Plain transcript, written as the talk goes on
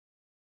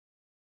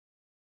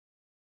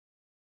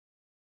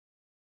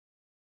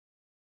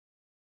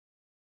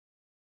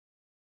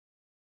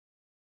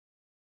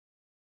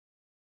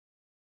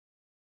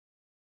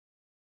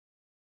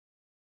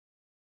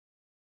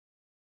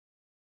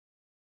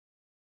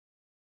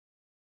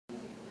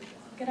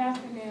Good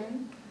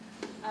afternoon.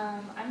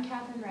 I'm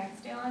Katherine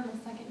Ragsdale. I'm a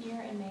second year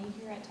MA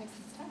here at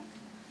Texas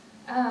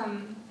Tech.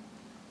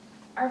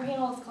 Our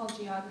panel is called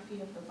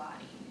Geography of the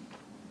Body.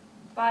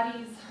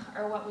 Bodies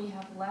are what we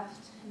have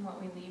left and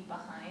what we leave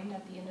behind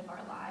at the end of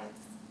our lives.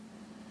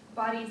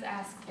 Bodies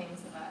ask things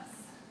of us: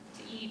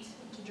 to eat,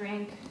 to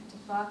drink, to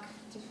fuck,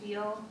 to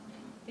feel.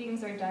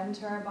 Things are done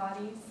to our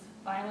bodies: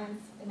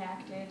 violence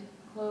enacted,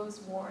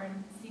 clothes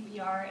worn,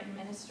 CPR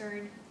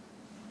administered.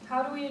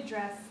 How do we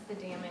address the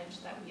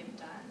damage that we have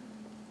done?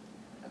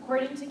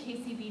 According to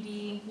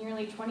KCBD,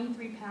 nearly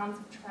 23 pounds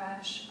of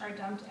trash are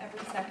dumped every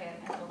second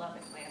at the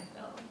Lubbock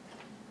landfill.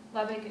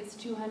 Lubbock is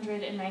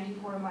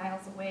 294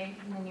 miles away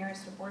from the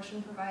nearest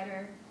abortion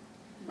provider.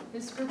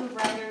 This group of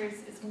writers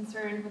is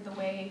concerned with the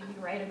way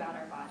we write about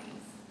our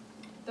bodies,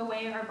 the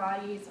way our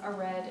bodies are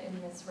read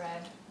and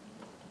misread,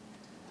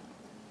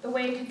 the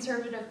way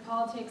conservative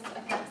politics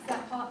affects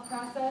that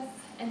process,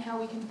 and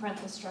how we confront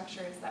the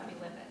structures that we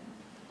live in.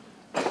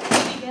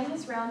 We begin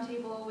this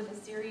roundtable with a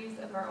series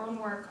of our own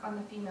work on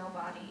the female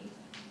body,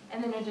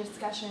 and then a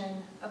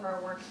discussion of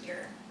our work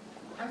here.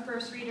 Our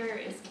first reader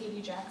is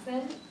Katie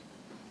Jackson.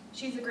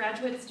 She's a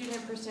graduate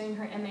student pursuing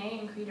her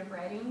MA in creative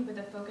writing with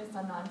a focus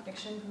on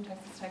nonfiction from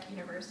Texas Tech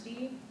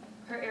University.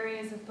 Her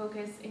areas of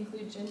focus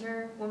include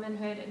gender,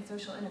 womanhood, and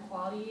social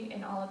inequality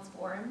in all its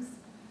forms.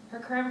 Her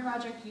current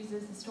project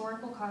uses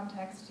historical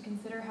context to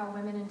consider how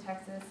women in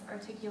Texas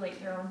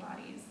articulate their own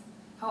bodies,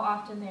 how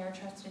often they are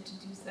trusted to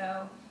do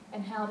so,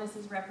 and how this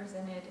is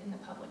represented in the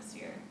public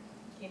sphere.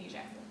 Katie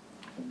Jackson.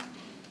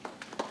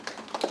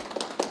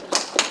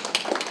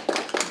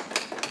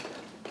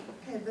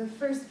 Okay, the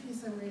first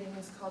piece I'm reading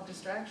is called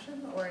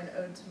Distraction, or An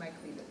Ode to My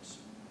Cleavage.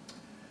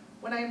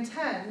 When I am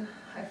 10,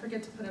 I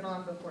forget to put it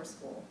on before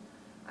school.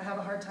 I have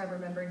a hard time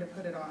remembering to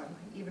put it on,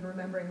 even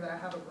remembering that I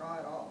have a bra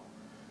at all.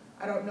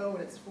 I don't know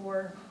what it's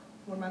for.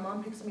 When my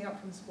mom picks me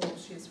up from school,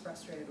 she is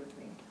frustrated with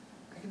me.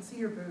 I can see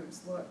your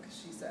boobs, look,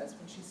 she says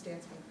when she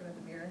stands me in front of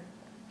the mirror.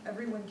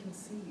 Everyone can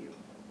see you.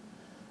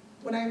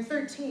 When I am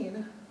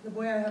 13, the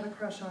boy I have a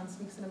crush on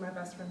sneaks into my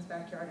best friend's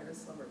backyard at a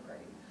slumber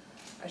party.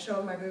 I show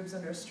him my boobs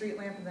under a street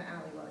lamp in the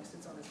alley while he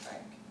sits on his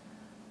bike.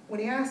 When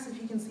he asks if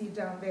he can see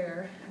down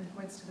there and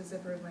points to the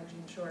zipper of my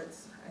jean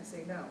shorts, I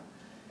say no.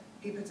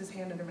 He puts his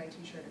hand under my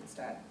t-shirt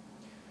instead.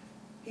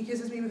 He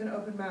kisses me with an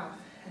open mouth,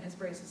 and his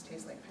braces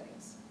taste like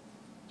pennies.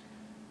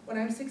 When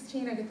I'm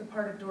 16, I get the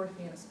part of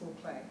Dorothy in a school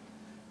play.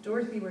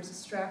 Dorothy wears a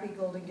strappy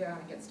golden gown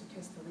and gets to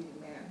kiss the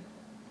leading man.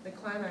 The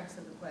climax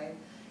of the play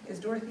is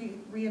Dorothy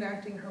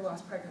reenacting her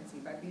lost pregnancy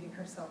by beating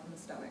herself in the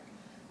stomach.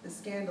 The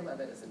scandal of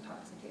it is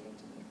intoxicating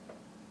to me.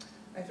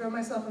 I throw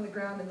myself on the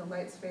ground and the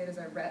lights fade as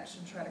I retch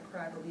and try to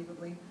cry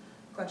believably,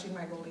 clutching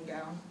my golden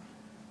gown.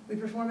 We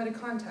perform at a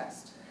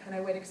contest, and I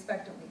wait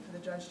expectantly for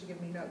the judge to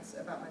give me notes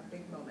about my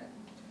big moment.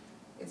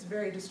 It's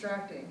very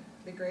distracting,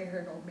 the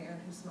gray-haired old man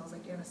who smells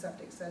like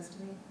antiseptic says to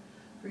me,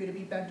 for you to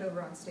be bent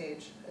over on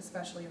stage,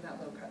 especially in that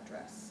low-cut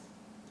dress.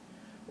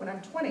 When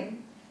I'm 20,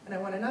 and I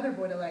want another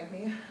boy to like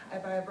me, I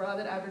buy a bra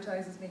that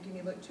advertises making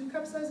me look 2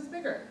 cup sizes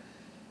bigger.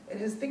 It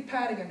has thick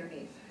padding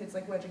underneath. It's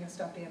like wedging a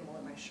stuffed animal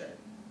in my shirt.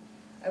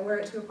 I wear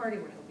it to a party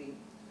where he'll be.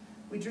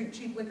 We drink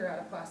cheap liquor out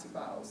of plastic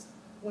bottles.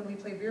 When we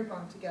play beer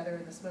pong together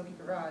in the smoky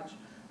garage,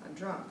 I'm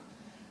drunk,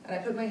 and I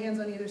put my hands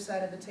on either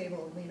side of the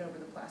table and lean over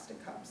the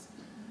plastic cups.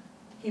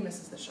 He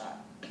misses the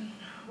shot.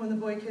 When the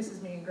boy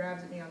kisses me and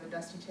grabs at me on the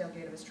dusty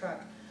tailgate of his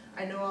truck,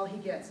 I know all he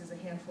gets is a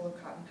handful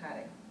of cotton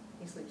padding.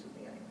 He sleeps with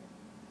me anyway.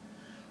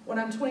 When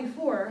I'm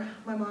 24,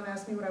 my mom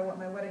asks me what I want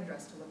my wedding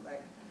dress to look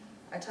like.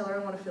 I tell her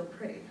I want to feel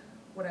pretty.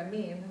 What I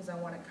mean is I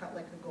want it cut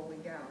like a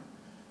golden gown.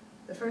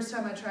 The first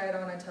time I try it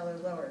on, I tell her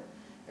lower,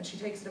 and she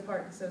takes it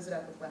apart and sews it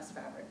up with less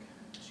fabric.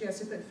 She has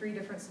to put 3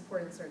 different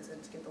support inserts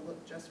in to get the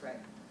look just right.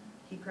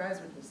 He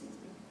cries when he sees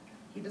me.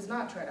 He does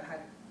not try to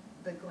hide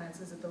the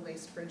glances at the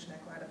laced fringe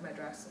neckline of my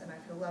dress, and I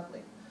feel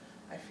lovely.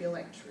 I feel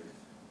like truth.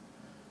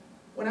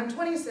 When I'm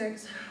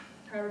 26,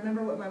 I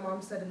remember what my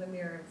mom said in the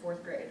mirror in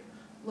 4th grade.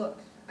 Look,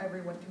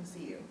 everyone can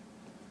see you.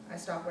 I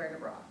stop wearing a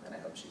bra, and I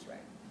hope she's right.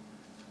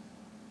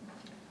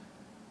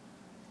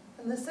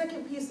 And the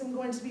second piece I'm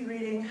going to be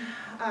reading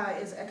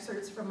is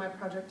excerpts from my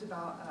project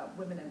about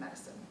women in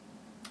medicine,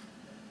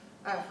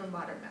 from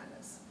Modern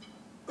Madness.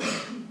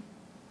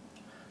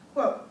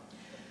 Quote,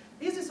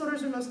 "These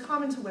disorders are most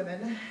common to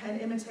women and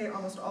imitate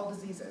almost all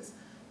diseases.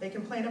 They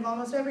complain of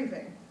almost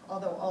everything,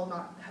 although all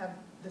not have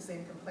the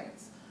same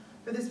complaints.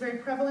 For this very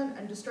prevalent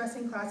and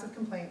distressing class of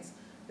complaints,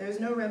 there is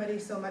no remedy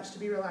so much to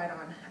be relied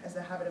on as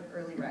the habit of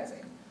early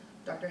rising."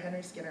 Dr.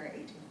 Henry Skinner,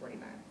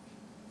 1849.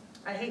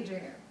 I hate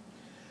Jane Eyre.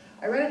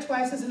 I read it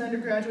twice as an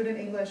undergraduate in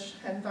English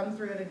and thumbed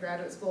through it in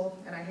graduate school,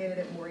 and I hated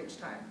it more each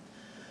time.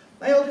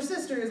 My older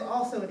sister is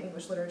also an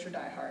English literature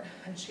diehard,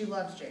 and she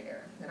loves Jane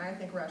Eyre, and I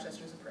think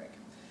Rochester's a prick.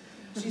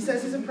 She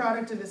says he's a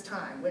product of his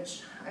time,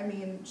 which, I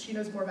mean, she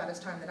knows more about his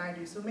time than I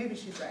do, so maybe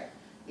she's right.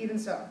 Even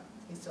so,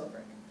 he's still a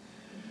prick.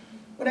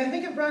 When I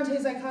think of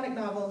Bronte's iconic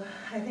novel,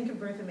 I think of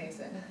Bertha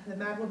Mason, the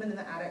madwoman in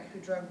the attic who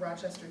drugged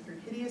Rochester through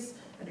hideous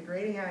and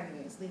degrading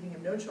agonies, leaving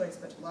him no choice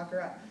but to lock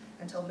her up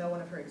and tell no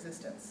one of her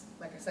existence,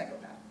 like a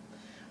psychopath.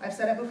 I've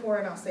said it before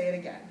and I'll say it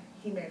again.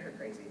 He made her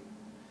crazy.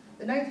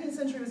 The 19th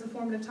century was a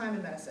formative time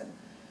in medicine.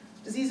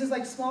 Diseases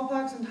like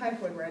smallpox and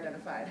typhoid were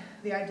identified.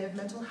 The idea of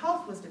mental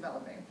health was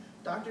developing.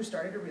 Doctors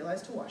started to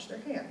realize to wash their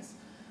hands.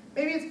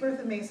 Maybe it's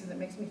Bertha Mason that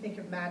makes me think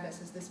of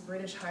madness as this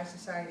British high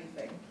society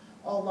thing,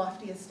 all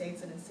lofty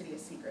estates and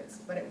insidious secrets,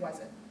 but it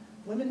wasn't.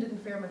 Women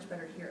didn't fare much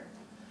better here.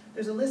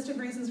 There's a list of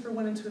reasons for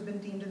women to have been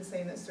deemed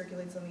insane that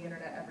circulates on the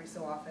internet every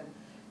so often,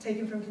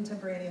 taken from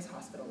contemporaneous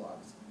hospital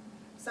logs.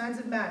 Signs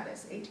of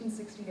madness,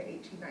 1860 to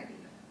 1890.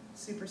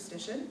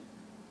 Superstition,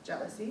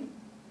 jealousy,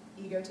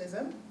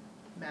 egotism,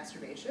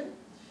 masturbation.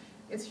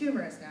 It's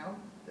humorous now,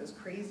 those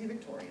crazy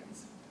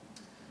Victorians.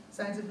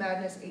 Signs of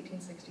madness,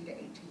 1860 to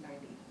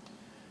 1890.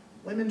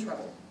 Women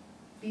trouble,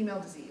 female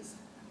disease,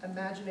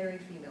 imaginary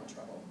female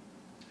trouble.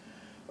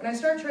 When I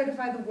started trying to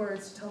find the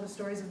words to tell the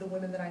stories of the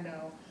women that I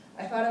know,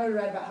 I thought I would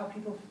write about how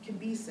people can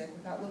be sick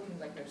without looking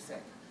like they're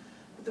sick.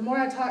 But the more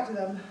I talked to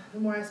them, the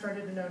more I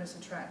started to notice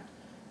a trend.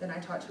 Then I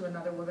talked to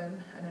another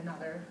woman, and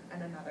another,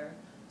 and another.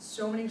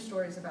 So many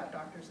stories about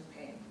doctors in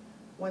pain.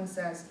 One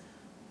says,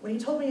 when he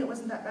told me it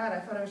wasn't that bad, I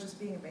thought I was just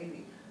being a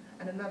baby.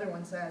 And another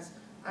one says,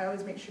 I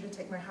always make sure to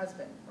take my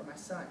husband or my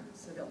son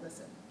so they'll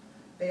listen.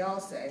 They all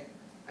say,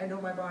 I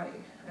know my body,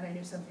 and I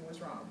knew something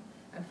was wrong.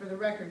 And for the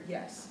record,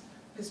 yes,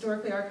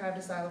 historically archived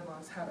asylum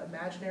logs have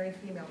imaginary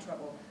female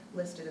trouble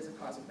listed as a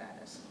cause of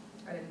madness.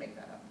 I didn't make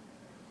that up.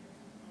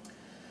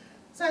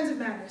 Signs of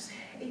madness,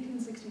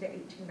 1860 to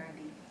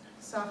 1890.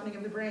 Softening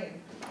of the brain,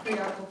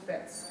 periodical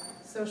fits,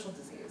 social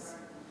disease.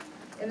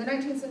 In the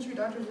 19th century,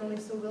 doctors were only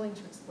so willing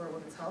to explore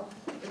women's health.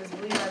 It was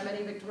believed by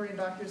many Victorian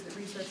doctors that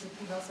research of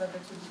female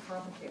subjects would be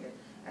complicated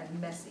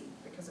and messy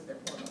because of their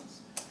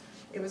hormones.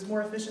 It was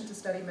more efficient to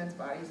study men's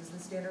bodies as the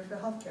standard for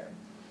healthcare.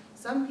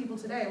 Some people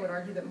today would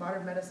argue that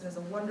modern medicine is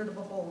a wonder to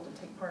behold and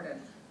take part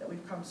in, that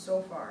we've come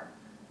so far.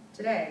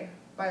 Today,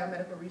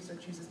 biomedical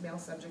research uses male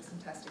subjects in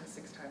testing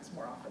 6 times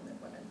more often than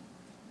women.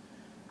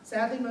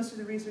 Sadly, most of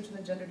the research on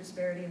the gender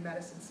disparity in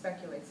medicine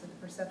speculates that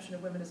the perception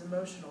of women as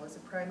emotional is a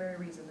primary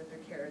reason that their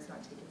care is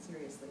not taken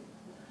seriously.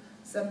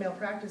 Some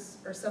malpractice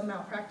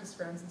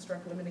firms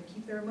instruct women to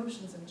keep their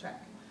emotions in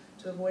check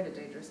to avoid a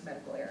dangerous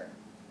medical error.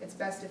 It's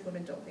best if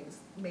women don't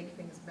make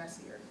things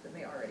messier than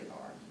they already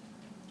are.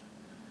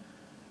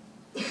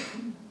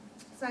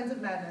 Signs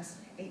of madness,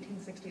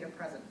 1860 to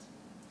present.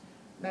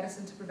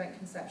 Medicine to prevent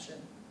conception,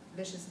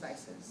 vicious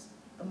vices,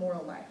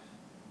 immoral life,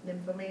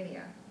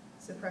 nymphomania,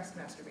 suppressed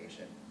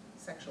masturbation,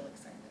 sexual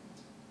excitement.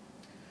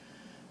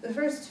 The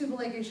first tubal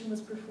ligation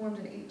was performed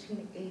in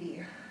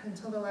 1880.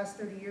 Until the last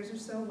 30 years or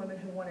so, women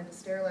who wanted to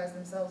sterilize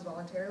themselves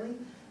voluntarily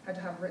had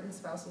to have written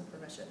spousal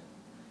permission.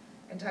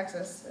 In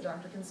Texas, a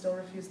doctor can still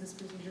refuse this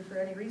procedure for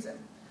any reason.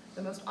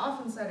 The most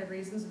often cited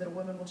reasons are that a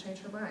woman will change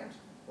her mind,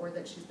 or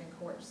that she's been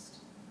coerced.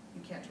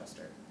 You can't trust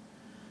her.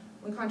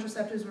 When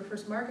contraceptives were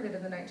first marketed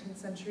in the 19th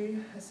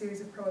century, a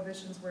series of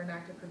prohibitions were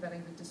enacted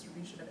preventing the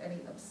distribution of any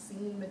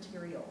obscene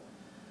material.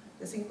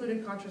 This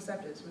included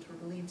contraceptives, which were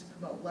believed to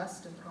promote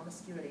lust and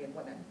promiscuity in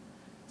women.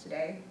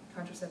 Today,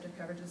 contraceptive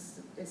coverage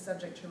is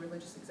subject to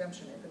religious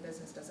exemption if a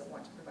business doesn't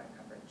want to provide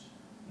coverage.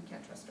 You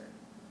can't trust her.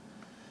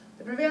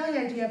 The prevailing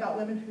idea about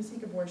women who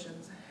seek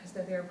abortions is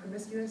that they are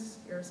promiscuous,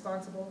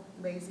 irresponsible,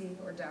 lazy,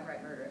 or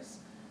downright murderous.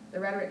 The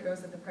rhetoric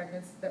goes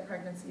that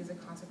pregnancy is a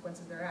consequence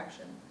of their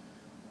action.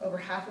 Over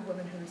half of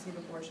women who receive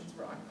abortions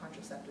were on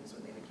contraceptives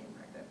when they became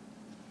pregnant.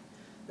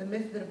 The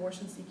myth that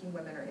abortion-seeking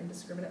women are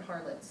indiscriminate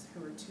harlots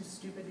who are too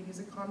stupid to use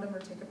a condom or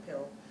take a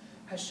pill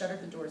has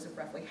shuttered the doors of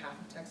roughly half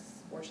of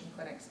Texas abortion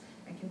clinics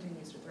and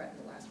continues to threaten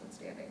the last one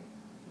standing.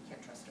 You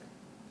can't trust her.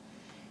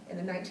 In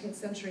the 19th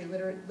century,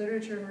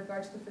 literature in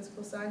regard to the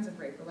physical signs of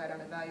rape relied on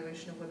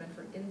evaluation of women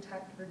for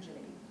intact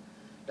virginity.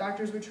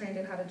 Doctors were trained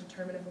in how to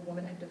determine if a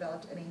woman had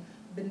developed any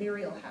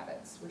venereal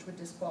habits, which would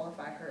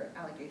disqualify her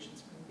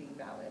allegations from being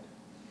valid.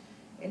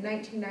 In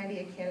 1990,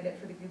 a candidate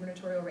for the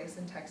gubernatorial race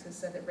in Texas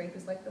said that rape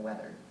is like the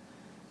weather.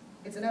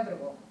 It's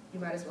inevitable. You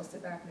might as well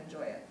sit back and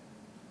enjoy it.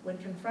 When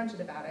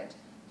confronted about it,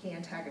 he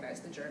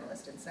antagonized the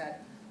journalist and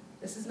said,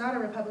 "This is not a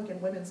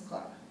Republican women's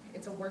club.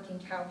 It's a working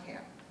cow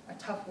camp, a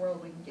tough world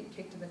where you can get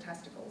kicked in the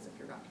testicles if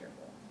you're not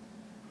careful."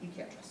 You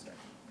can't trust her.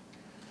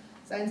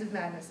 Signs of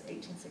madness,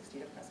 1860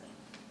 to present.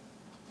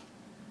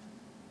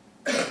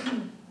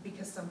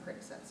 Because some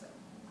prick said so.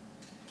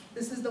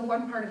 This is the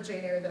one part of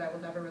Jane Eyre that I will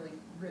never really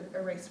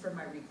erase from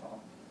my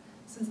recall.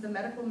 Since the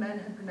medical men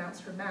had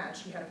pronounced her mad,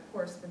 she had of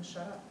course been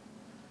shut up.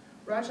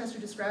 Rochester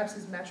describes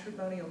his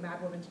matrimonial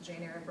madwoman to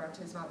Jane Eyre in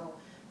Bronte's novel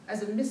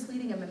as a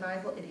misleading and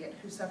maniacal idiot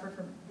who suffered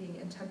from being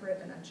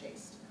intemperate and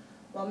unchaste.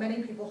 While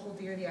many people hold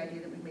dear the idea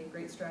that we've made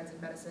great strides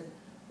in medicine,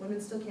 women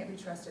still can't be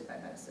trusted by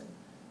medicine.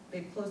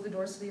 They've closed the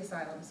doors to the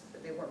asylums,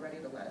 but they weren't ready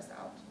to let us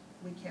out.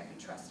 We can't be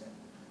trusted.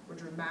 We're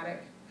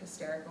dramatic,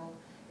 hysterical.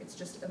 It's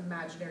just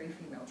imaginary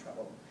female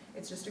trouble.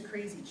 It's just a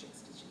crazy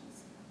chick's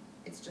disease.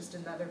 It's just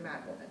another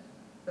mad woman.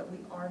 But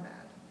we are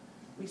mad.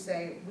 We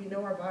say, we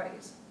know our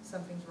bodies.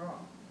 Something's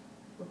wrong.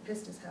 We're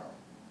pissed as hell.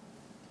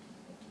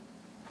 Thank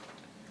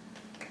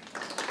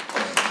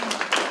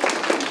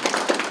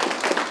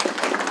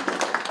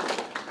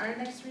you. Our Our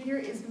next reader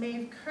is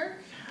Maeve Kirk.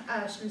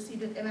 She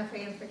received an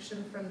MFA in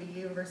fiction from the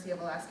University of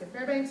Alaska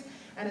Fairbanks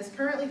and is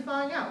currently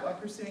thawing out while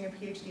pursuing a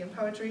PhD in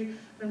poetry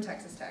from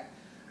Texas Tech.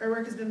 Her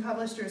work has been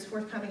published or is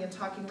forthcoming in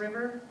Talking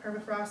River,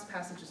 Permafrost,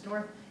 Passages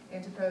North,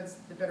 Antipodes,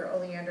 The Bitter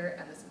Oleander,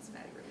 and the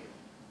Cincinnati Review.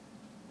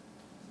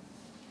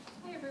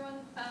 Hi everyone.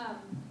 I'm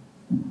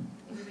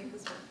gonna make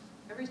this work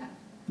every time.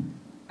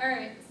 All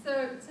right,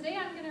 so today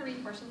I'm going to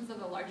read portions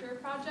of a larger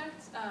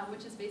project,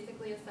 which is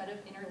basically a set of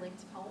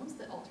interlinked poems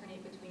that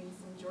alternate between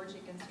some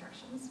Georgic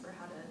instructions for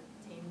how to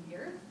tame the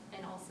earth,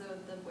 and also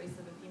the voice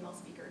of a female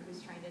speaker who's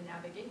trying to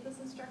navigate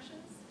those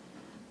instructions.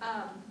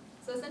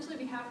 So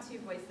essentially we have two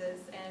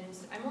voices, and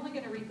I'm only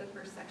going to read the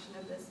first section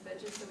of this,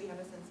 but just so we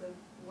have a sense of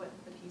what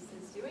the piece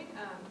is doing.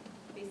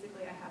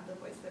 Basically I have the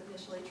voice that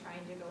initially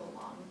trying to go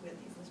along with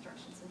these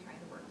instructions and trying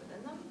to work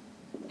within them.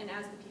 And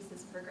as the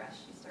pieces progress,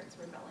 she starts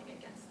rebelling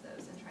against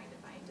those and trying to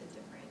find a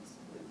different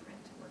blueprint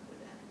to work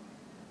within.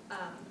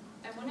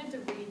 I wanted to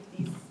read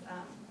these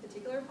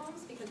particular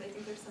poems because I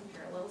think there's some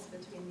parallels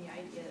between the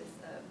ideas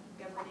of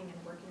governing and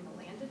working the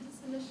land into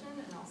submission,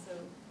 and also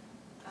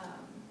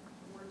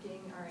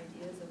working our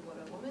ideas of what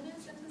a woman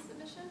is into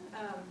submission.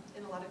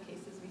 In a lot of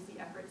cases, we see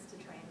efforts to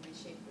try and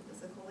reshape the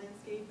physical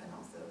landscape and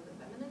also the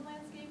feminine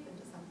landscape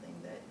into something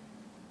that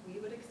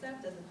we would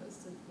accept as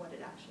opposed to what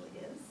it actually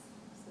is.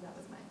 So that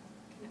was my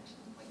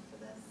connection point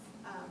for this.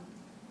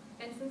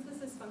 And since this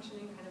is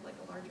functioning kind of like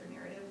a larger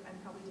narrative, I'm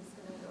probably just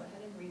going to go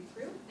ahead and read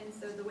through. And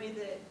so the way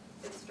that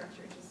it's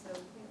structured, just so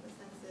we have a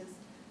sense, is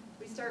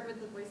we start with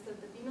the voice of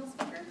the female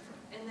speaker,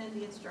 and then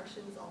the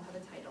instructions all have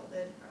a title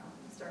that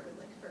start with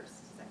like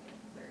first, second,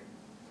 third.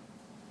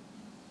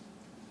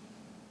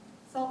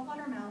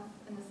 Saltwater mouth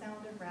and the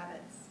sound of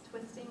rabbits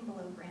twisting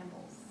below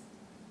brambles.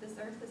 This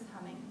earth is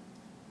humming.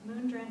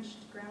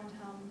 Moon-drenched ground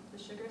hum, the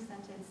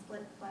sugar-scented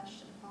split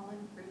flesh of fallen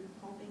fruit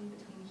pulping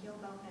between heel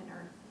bone and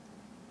earth.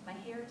 My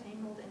hair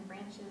tangled in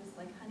branches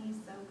like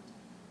honey-soaked,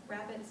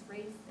 rabbits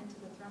race into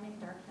the thrumming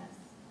darkness.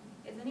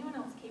 Is anyone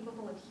else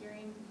capable of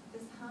hearing?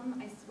 This hum,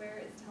 I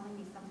swear, is telling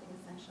me something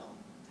essential,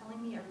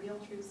 telling me a real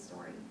true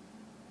story.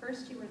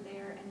 First you were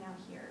there and now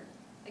here.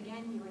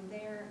 Again you were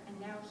there and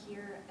now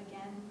here.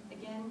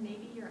 Again,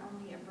 maybe you're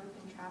only a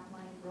broken trap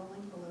line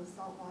rolling below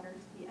salt water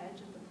to the edge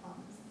of the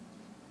plums.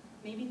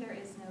 Maybe there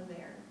is no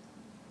there.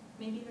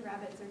 Maybe the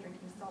rabbits are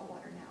drinking salt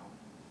water now.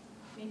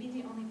 Maybe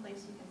the only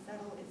place you can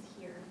settle is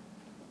here.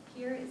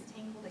 Here is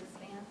tangled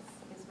expanse,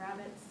 is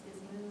rabbits, is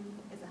moon,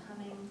 is a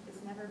humming, is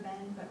never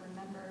been, but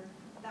remember,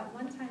 that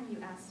one time you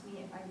asked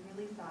me if I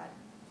really thought,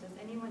 does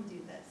anyone do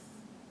this?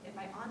 If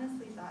I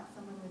honestly thought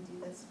someone would do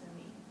this for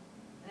me.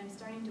 And I'm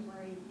starting to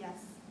worry,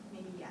 yes,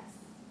 maybe yes.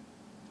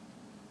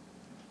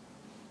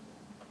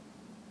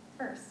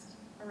 First,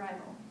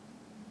 arrival.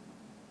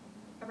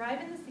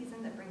 Arrive in the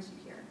season that brings you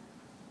here.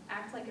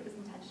 Act like it was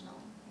intentional.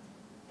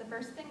 The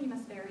first thing you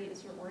must vary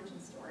is your origin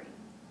story.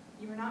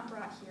 You were not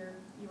brought here,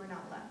 you were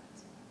not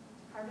left.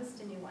 Harvest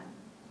a new one.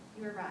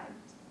 You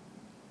arrived.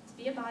 To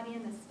be a body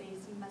in this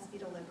space, you must be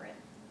deliberate.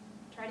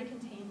 Try to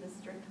contain this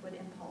driftwood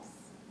impulse.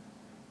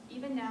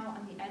 Even now,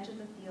 on the edge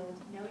of the field,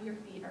 know your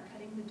feet are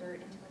cutting the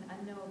dirt into an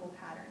unknowable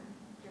pattern,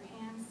 your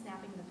hands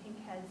snapping the pink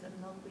heads of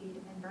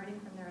milkweed and burning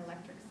from their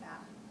electric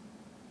sap.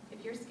 If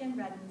your skin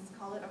reddens,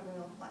 call it a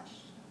royal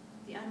flush.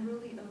 The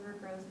unruly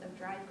overgrowth of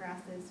dried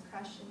grasses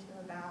crush into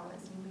a bough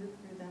as you move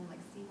through them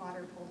like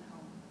seawater pulled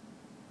home.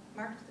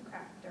 Marked the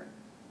cracked dirt.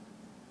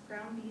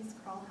 Ground bees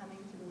crawl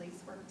humming through the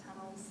lacework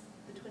tunnels,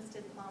 the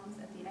twisted plums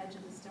at the edge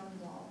of the stone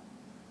wall.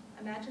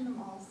 Imagine them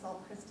all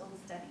salt crystalled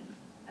steady.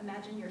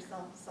 Imagine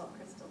yourself salt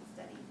crystalled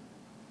steady.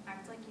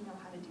 Act like you know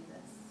how to do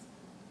this.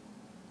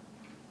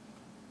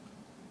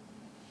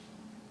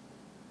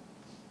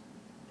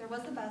 There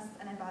was a bus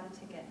and I bought a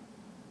ticket.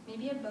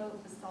 Maybe a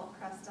boat with salt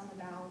crust on the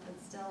bow, but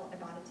still I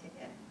bought a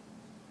ticket.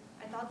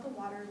 I thought the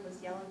water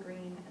was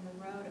yellow-green and the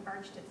road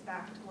arched its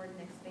back toward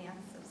an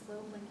expanse of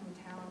slow-blinking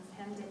towns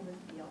hemmed in with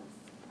fields.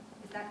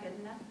 Is that good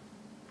enough?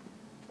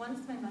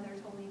 Once my mother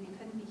told me we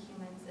couldn't be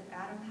humans if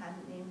Adam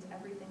hadn't named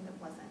everything that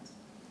wasn't.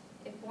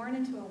 If born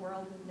into a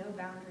world with no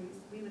boundaries,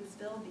 we would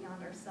spill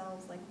beyond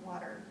ourselves like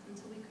water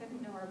until we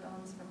couldn't know our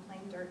bones from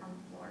plain dirt on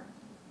the floor.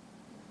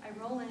 I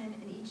roll in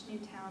and each new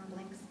town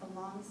blinks a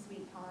long,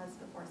 sweet pause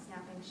before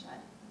snapping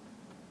shut.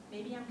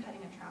 Maybe I'm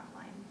cutting a trap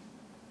line.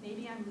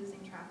 Maybe I'm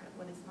losing track of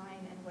what is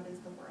mine and what is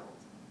the world.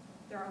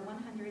 There are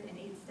 108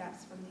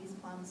 steps from these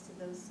plums to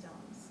those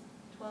stones,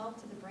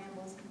 12 to the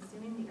brambles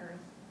consuming the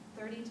earth,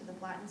 30 to the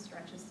flattened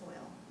stretch of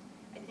soil.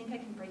 I think I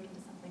can break into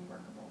something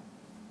workable.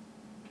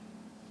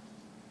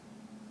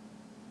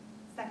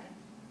 Second,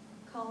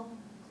 cull,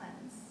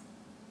 cleanse.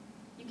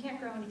 You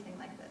can't grow anything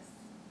like this.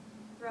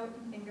 Throat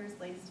and fingers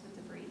laced with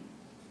debris.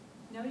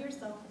 Know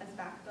yourself as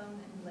backbone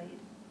and blade,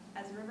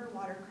 as river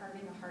water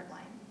carving a heart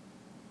line.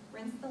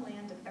 Rinse the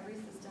land of every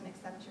system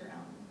except your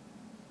own.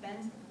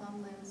 Bend the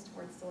plum limbs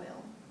toward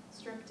soil.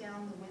 Strip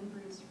down the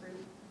wind-bruised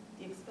fruit,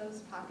 the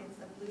exposed pockets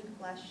of blued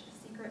flesh, a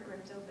secret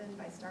ripped open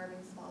by starving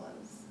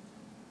swallows.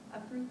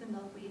 Uproot the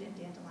milkweed and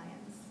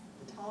dandelions,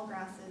 the tall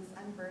grasses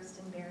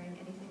unversed in bearing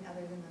anything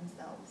other than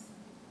themselves.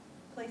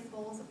 Place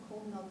bowls of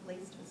cold milk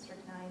laced with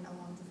strychnine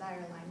along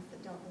desire lines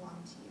that don't belong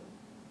to you.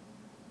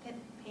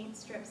 Paint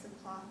strips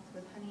of cloth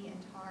with honey and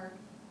tar.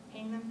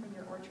 Hang them from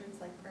your orchards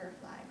like prayer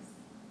flags.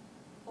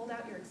 Hold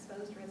out your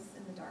exposed wrists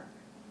in the dark.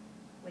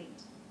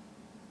 Wait.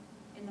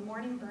 In the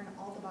morning, burn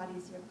all the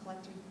bodies you have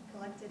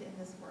collected in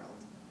this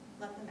world.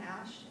 Let them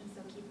ash, and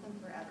so keep them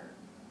forever.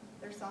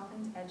 Their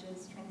softened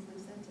edges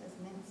translucent as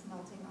mints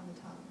melting on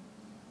the tongue.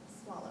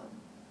 Swallow.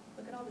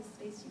 Look at all the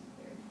space you've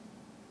cleared.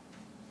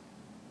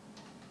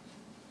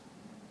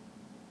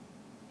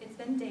 It's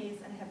been days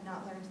and I have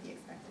not learned the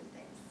expected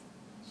things.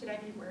 Should I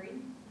be worried?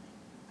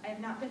 I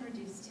have not been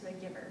reduced to a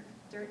giver,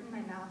 dirt in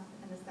my mouth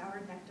and the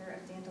sour nectar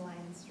of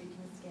dandelions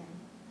streaking skin.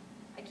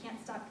 I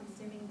can't stop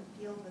consuming the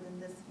field within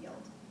this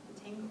field,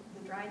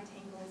 the dried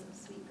tangles of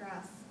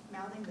sweetgrass,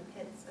 mouthing the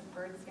pits of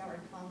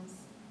bird-scoured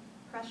plums,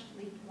 crushed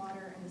leaked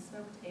water and the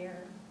smoked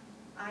air,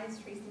 eyes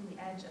tracing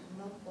the edge of a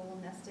milk bowl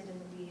nested in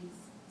the weeds,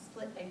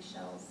 split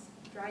eggshells,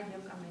 dried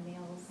yolk on my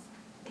nails,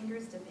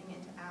 fingers dipping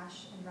into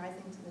ash and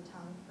rising to the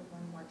tongue for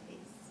one more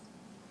taste.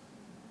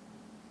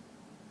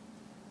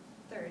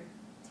 Third,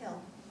 till.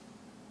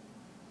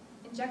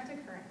 Inject a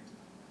current.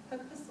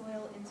 Hook the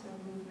soil into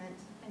a movement,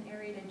 an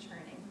aerated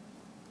churning.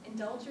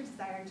 Indulge your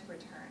desire to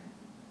return,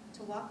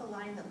 to walk a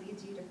line that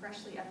leads you to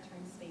freshly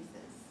upturned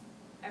spaces,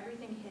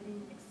 everything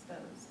hidden,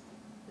 exposed,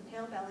 the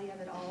pale belly of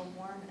it all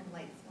warm and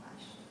light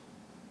splashed.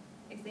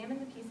 Examine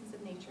the pieces of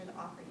nature that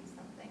offer you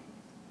something,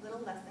 little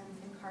lessons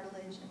in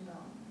cartilage and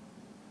bone.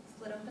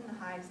 Split open the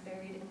hives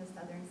buried in the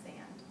southern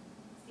sand.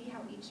 See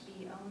how each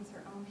bee owns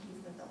her own piece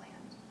of the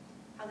land,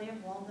 how they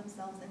have walled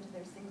themselves into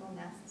their single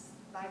nests,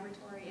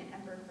 vibratory and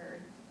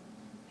ember-furred.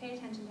 Pay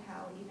attention to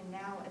how, even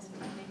now, as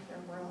you unmake their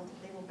world,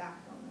 they will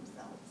backbone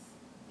themselves,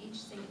 each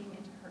sinking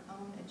into her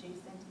own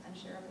adjacent,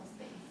 unshareable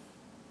space.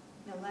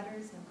 No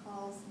letters, no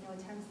calls, no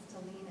attempts to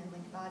lean and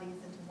link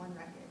bodies into one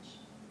wreckage.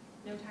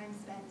 No time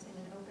spent in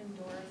an open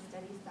door,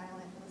 steady,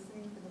 silent,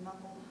 listening for the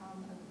muffled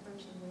hum of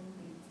approaching wind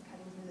beats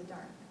cutting through the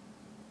dark.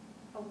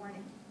 A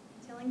warning,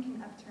 tilling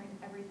can upturn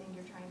everything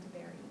you're trying to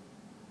bury,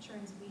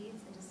 churns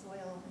weeds into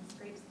soil and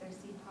scrapes their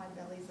seed pod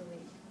bellies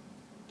awake.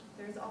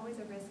 There is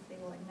always a risk they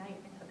will ignite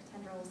and hook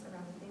tendrils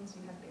around the things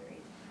you have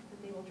buried,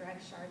 that they will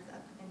drag shards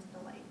up into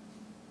the light.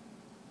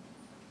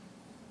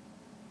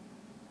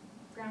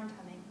 Ground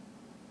humming.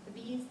 The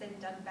bees they've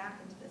dug back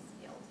into this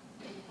field.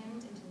 They've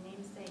hemmed into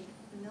namesake,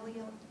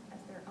 familial as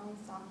their own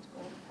soft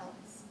gold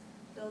pelts,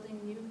 building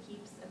new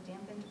heaps of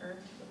dampened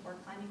earth before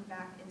climbing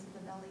back into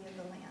the belly of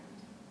the land.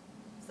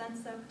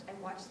 Sun-soaked, I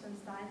watch them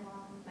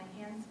sidelong, my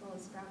hands full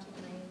of sprouting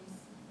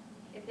grains.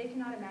 If they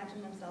cannot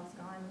imagine themselves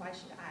gone, why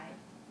should I?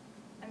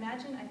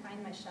 Imagine I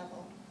find my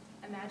shovel.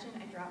 Imagine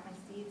I drop my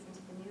seeds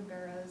into the new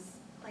burrows,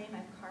 claim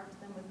I've carved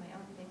them with my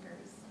own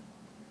fingers.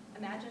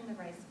 Imagine the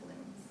rice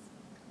blooms.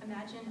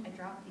 Imagine I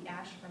drop the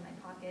ash from my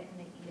pocket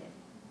and they eat it.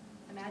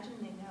 Imagine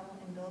they know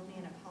and build me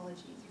an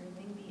apology through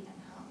wingbeat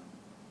and hum.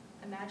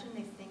 Imagine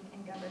they sync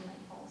and govern my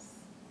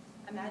pulse.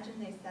 Imagine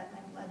they set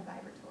my blood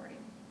vibratory.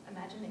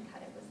 Imagine they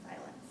cut it with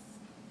silence.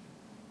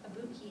 A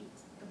boot heel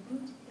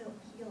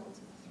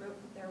to the throat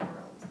of their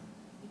world.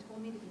 You told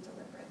me to be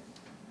deliberate.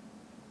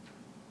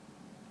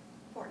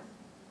 Fourth,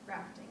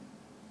 grafting.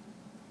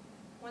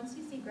 Once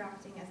you see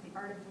grafting as the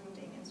art of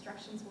wounding,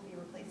 instructions will be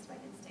replaced by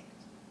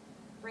instinct.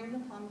 Bring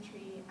the plum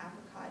tree,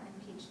 apricot, and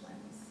peach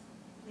limbs.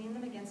 Lean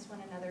them against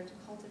one another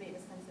to cultivate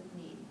a sense of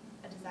need,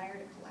 a desire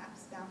to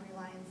collapse boundary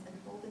lines and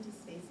fold into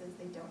spaces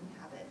they don't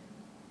inhabit.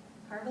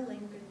 Carve a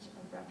language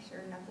of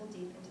rupture knuckle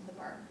deep into the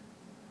bark.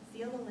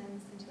 Seal the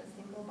limbs into a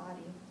single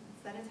body.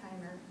 Set a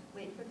timer.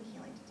 Wait for the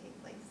healing to take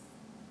place.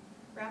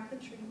 Wrap the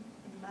tree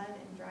in mud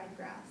and dried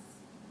grass.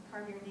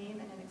 Carve your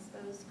name in an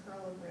exposed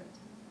curl of root.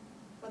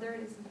 Whether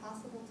it is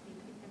impossible to be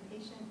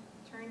impatient,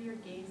 turn your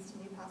gaze to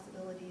new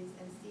possibilities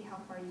and see how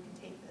far you can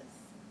take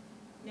this.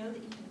 Know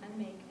that you can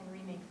unmake and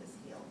remake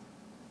this field.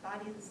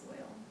 Body the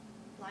soil.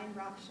 Line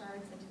rock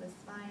shards into a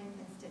spine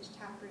and stitch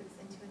taproots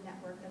into a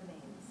network of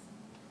veins.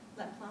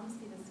 Let plums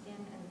be the skin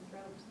and the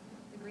throat,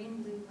 the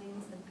green-blue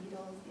wings of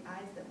beetles, the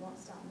eyes that won't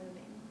stop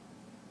moving.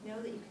 Know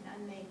that you can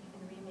unmake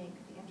and remake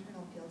the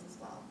internal fields as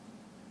well.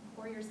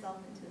 Pour yourself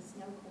into a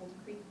snow-cold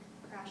creek,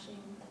 crashing,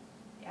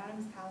 the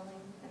atoms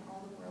howling, and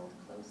all the world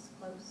close,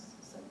 close,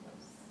 so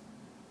close.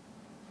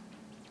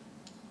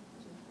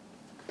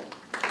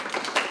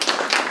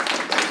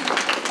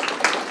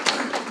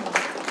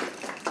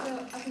 So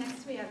up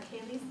next we have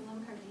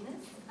Salome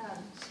Cardenas.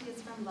 She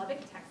is from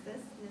Lubbock,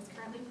 Texas, and is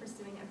currently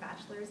pursuing a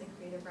bachelor's in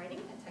creative writing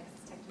at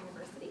Texas Tech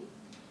University.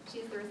 She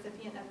is the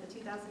recipient of the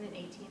 2018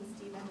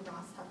 Stephen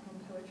Ross Huffman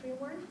Poetry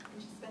Award, and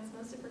she spends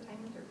most of her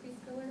time with her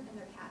preschooler and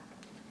their cat.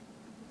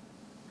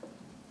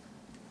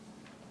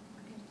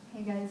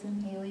 Hey guys, I'm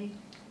Hali.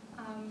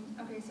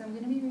 Okay, so I'm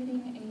going to be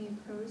reading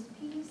a prose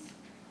piece,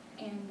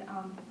 and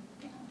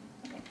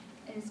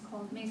it is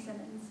called May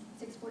 7th,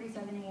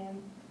 6:47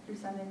 a.m. through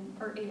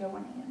 8:01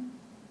 a.m.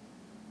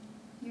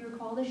 You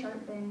recall the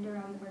sharp bend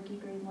around the murky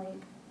green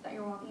lake, that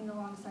you're walking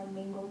alongside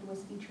mangled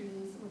wispy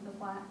trees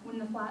when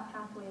the flat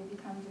pathway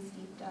becomes a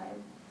steep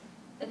dive.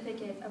 The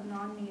thicket of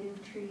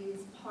non-native trees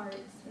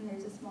parts, and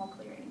there's a small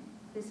clearing.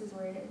 This is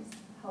where it is,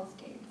 Hell's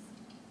Gates.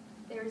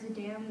 There is a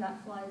dam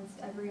that floods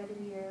every other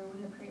year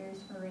when the prayers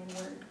for rain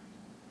work.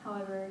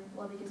 However,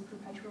 Lubbock is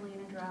perpetually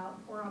in a drought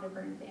or on a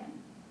burn ban,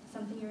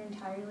 something you're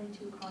entirely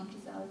too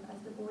conscious of as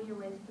the boy you're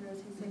with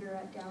throws his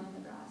cigarette down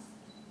in the grass.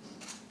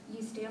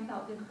 You stamp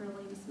out the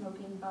curling,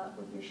 smoking butt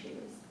with your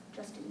shoes,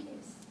 just in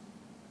case.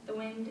 The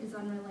wind is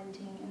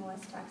unrelenting in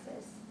West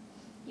Texas.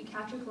 You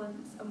catch a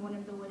glimpse of one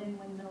of the wooden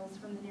windmills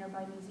from the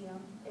nearby museum.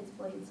 Its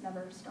blades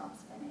never stop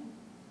spinning.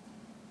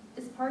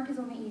 This park is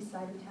on the east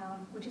side of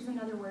town, which is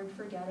another word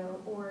for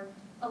ghetto, or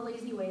a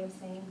lazy way of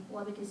saying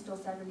Lubbock is still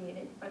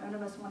segregated, but none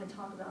of us want to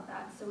talk about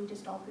that, so we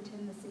just all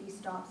pretend the city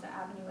stops at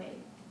Avenue 8.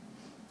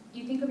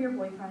 You think of your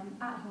boyfriend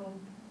at home,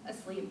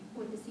 asleep,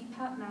 with the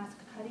CPAP mask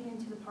cutting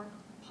into the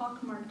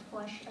pockmarked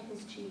flesh of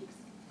his cheeks,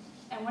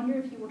 and wonder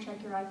if he will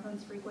check your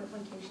iPhone's frequent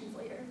locations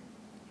later,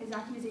 his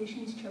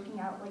accusations choking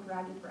out like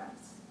ragged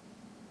breaths.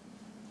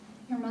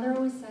 Your mother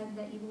always said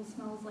that evil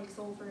smells like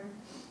sulfur,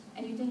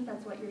 and you think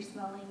that's what you're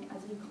smelling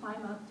as you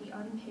climb up the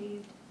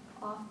unpaved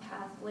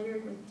off-path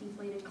littered with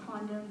deflated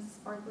condoms,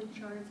 sparkling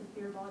shards of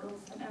beer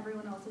bottles, and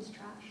everyone else's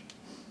trash.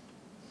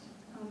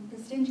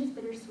 The stench is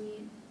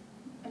bittersweet,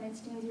 and it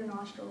stings your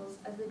nostrils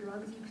as the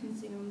drugs you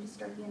consumed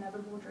start the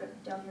inevitable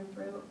drip down your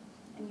throat,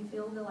 and you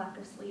feel the lack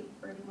of sleep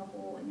burning a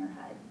hole in your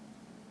head.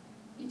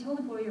 You tell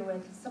the boy you're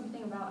with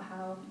something about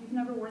how you've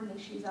never worn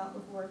these shoes out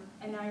before,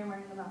 and now you're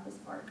wearing them at this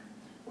park,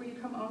 where you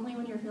come only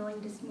when you're feeling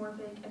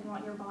dysmorphic and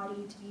want your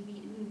body to be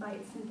beaten by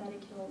its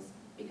synthetic heels,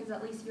 because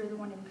at least you're the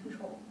one in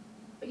control.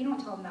 But you don't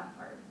tell him that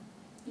part.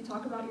 You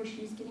talk about your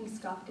shoes getting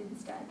scuffed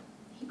instead.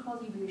 He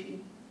calls you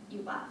bougie.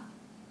 You laugh.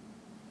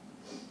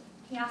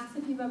 He asks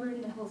if you've ever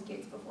been to Hell's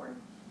Gates before,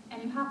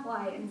 and you half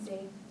lie and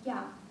say,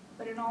 yeah,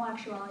 but in all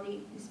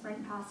actuality, you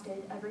sprint past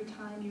it every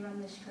time you run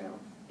this trail,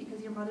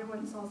 because your mother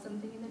once saw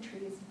something in the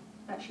trees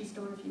that she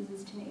still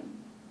refuses to name.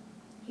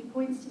 He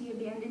points to the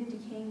abandoned,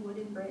 decaying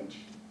wooden bridge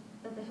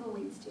that the hill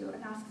leads to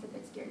and asks if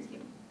it scares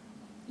you.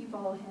 You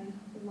follow him,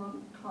 the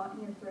lump caught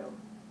in your throat.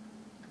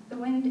 The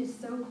wind is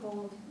so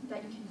cold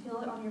that you can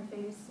feel it on your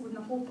face when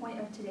the whole point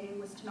of today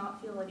was to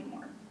not feel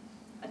anymore.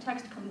 A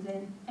text comes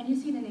in, and you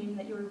see the name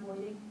that you were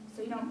avoiding,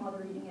 so you don't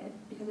bother reading it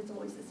because it's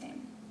always the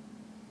same.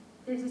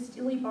 There's a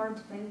steely barbed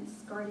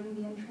fence guarding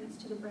the entrance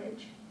to the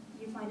bridge.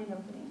 You find an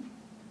opening.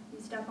 You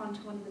step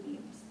onto one of the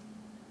beams.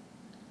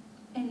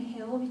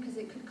 Inhale because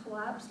it could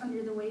collapse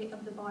under the weight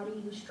of the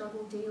body you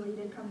struggle daily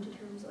to come to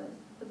terms with,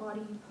 the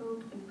body you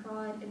poke and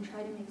prod and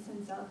try to make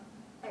sense of.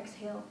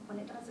 Exhale when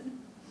it doesn't.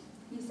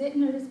 You sit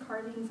and notice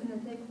carvings in the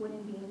thick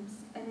wooden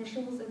beams,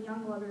 initials of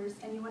young lovers,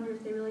 and you wonder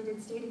if they really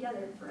did stay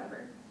together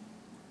forever.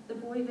 The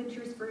boy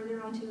ventures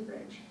further onto the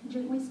bridge,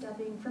 gently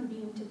stepping from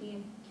beam to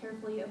beam,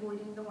 carefully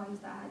avoiding the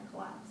ones that had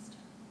collapsed.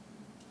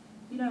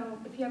 You know,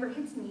 if he ever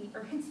hits me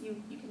or hits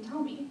you, you can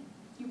tell me.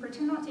 You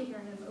pretend not to hear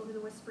him over the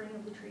whispering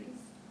of the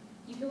trees.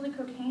 You feel the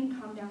cocaine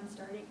come down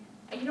starting,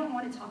 and you don't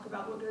want to talk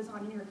about what goes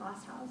on in your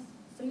glass house,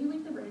 so you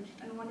leave the bridge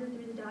and wander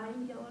through the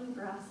dying yellow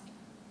grass,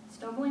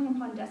 stumbling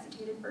upon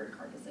desiccated bird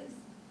carcasses.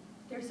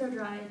 They're so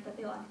dry that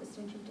they lack the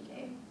stench of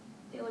decay.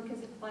 They look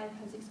as if life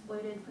has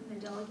exploded from their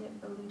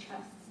delicate bony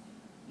chests.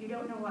 You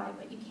don't know why,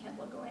 but you can't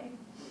look away.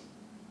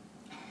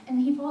 And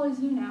he follows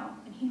you now,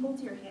 and he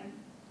holds your hand.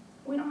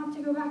 We don't have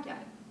to go back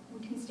yet. We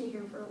can stay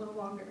here for a little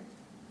longer.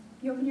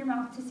 You open your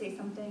mouth to say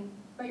something,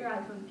 but your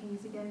iPhone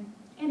pings again,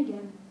 and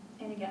again,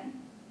 and again.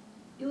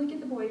 You look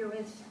at the boy you're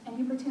with, and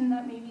you pretend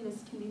that maybe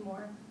this can be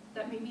more,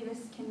 that maybe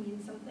this can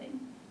mean something.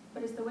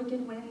 But as the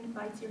wicked wind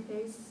bites your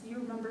face, you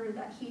remember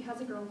that he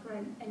has a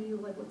girlfriend and you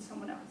live with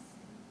someone else.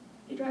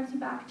 He drives you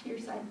back to your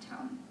side of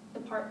town, the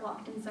part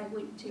blocked inside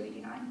Loop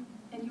 289,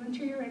 and you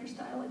enter your ranch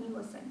style and you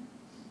listen.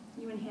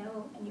 You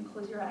inhale and you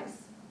close your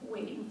eyes,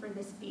 waiting for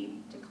this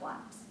beam to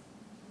collapse.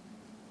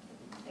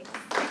 Thanks.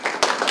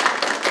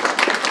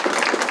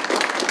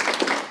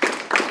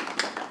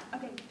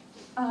 Okay,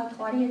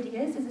 Claudia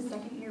Diaz is a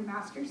second-year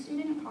master's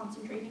student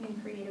concentrating in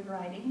creative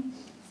writing,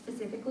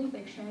 specifically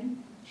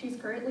fiction. She's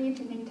currently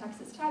attending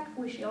Texas Tech,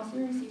 where she also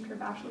received her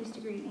bachelor's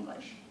degree in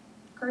English.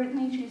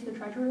 Currently, she's the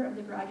treasurer of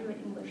the Graduate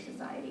English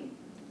Society.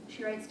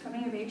 She writes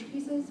coming-of-age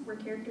pieces where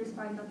characters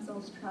find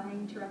themselves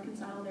trying to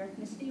reconcile their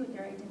ethnicity with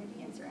their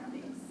identity and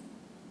surroundings.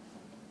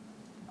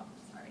 Oh,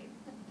 sorry.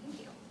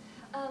 Thank you.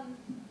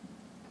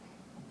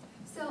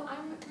 So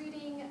I'm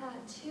reading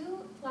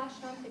 2 flash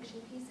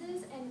nonfiction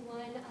pieces and 1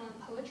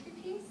 poetry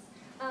piece.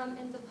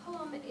 And the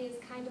poem is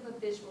kind of a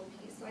visual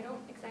piece, so I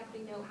don't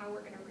exactly know how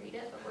we're going to read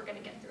it, but we're going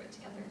to get through it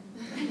together.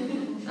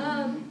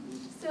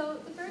 So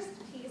the first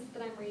piece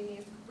that I'm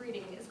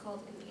reading is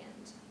called In the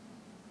End.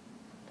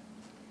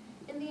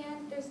 In the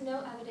end, there's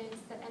no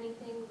evidence that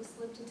anything was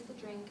slipped into the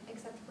drink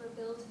except for a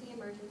bill to the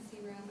emergency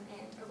room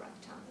and a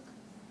rough tongue.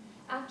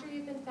 After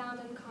you've been found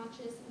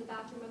unconscious in the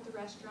bathroom of the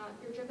restaurant,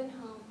 you're driven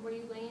home where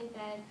you lay in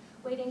bed,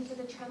 waiting for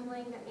the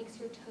trembling that makes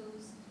you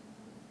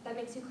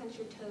clench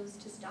your toes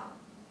to stop.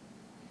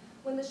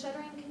 When the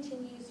shuddering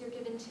continues, you're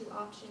given 2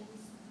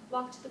 options.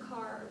 Walk to the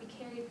car or be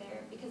carried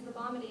there because the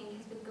vomiting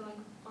has been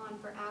going on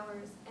for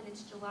hours and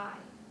it's July.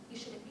 You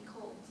shouldn't be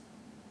cold.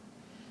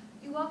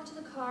 You walk to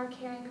the car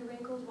carrying a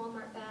wrinkled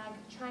Walmart bag,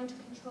 trying to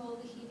control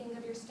the heaving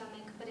of your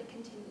stomach, but it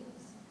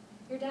continues.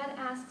 Your dad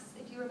asks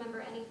if you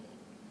remember anything.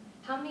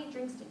 How many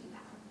drinks did you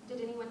have?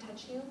 Did anyone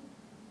touch you?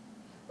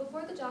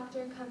 Before the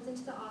doctor comes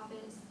into the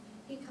office,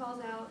 he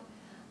calls out,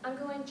 "I'm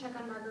going to check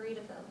on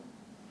Margaritaville."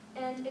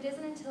 And it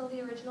isn't until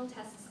the original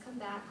tests come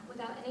back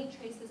without any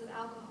traces of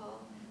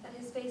alcohol that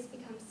his face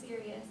becomes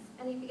serious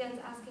and he begins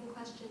asking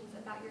questions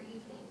about your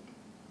evening.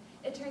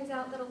 It turns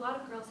out that a lot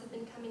of girls have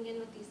been coming in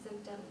with these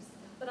symptoms,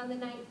 but on the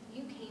night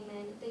you came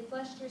in, they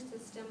flushed your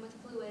system with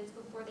fluids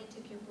before they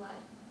took your blood.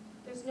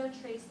 There's no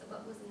trace of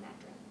what was in that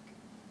drink.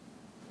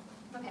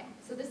 Okay,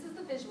 so this is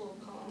the visual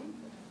poem.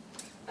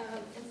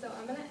 And so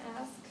I'm gonna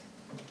ask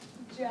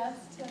Jess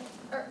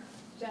or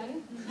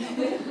Jen,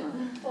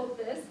 hold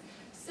this.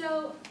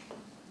 So,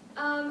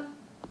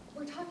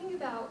 we're talking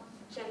about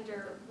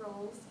gender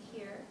roles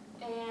here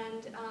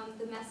and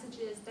the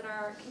messages that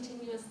are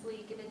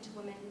continuously given to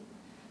women.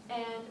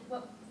 And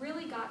what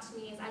really got to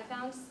me is I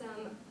found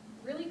some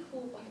really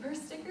cool bumper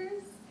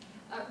stickers,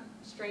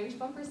 strange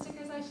bumper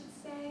stickers I should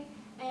say,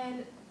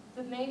 and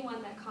the main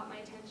one that caught my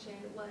attention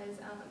was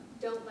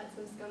 "Don't let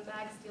some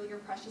scumbag steal your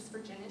precious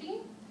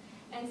virginity."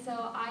 And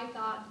so I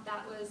thought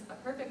that was a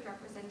perfect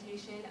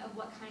representation of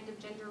what kind of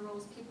gender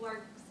roles people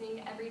are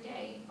seeing every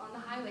day on the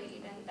highway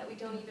even, that we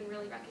don't even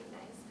really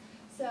recognize.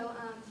 So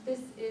this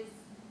is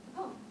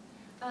the poem.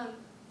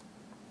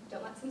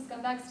 Don't let some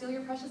scumbag steal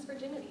your precious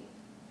virginity.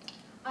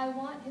 I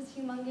want his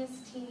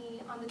humongous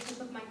teeny on the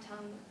tip of my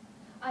tongue.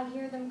 I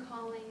hear them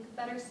calling,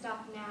 better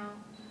stop now.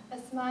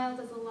 A smile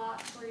does a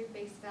lot for your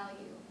face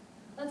value.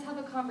 Let's have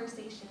a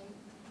conversation.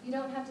 You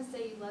don't have to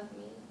say you love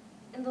me.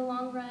 In the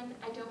long run,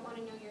 I don't want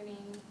to know your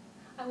name.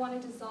 I want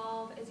to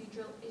dissolve as you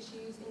drill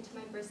issues into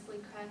my bristly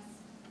crest.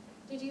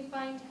 Did you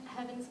find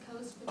heaven's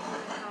coast with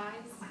your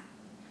eyes?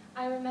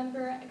 I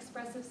remember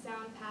expressive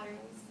sound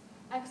patterns,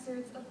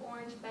 excerpts of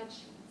orange bed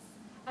sheets,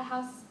 a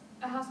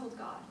household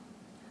god.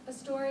 A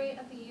story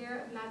of the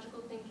year of magical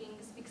thinking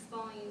speaks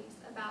volumes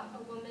about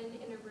a woman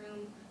in a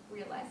room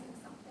realizing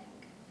something.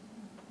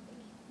 Thank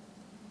you.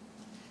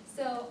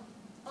 So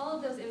all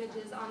of those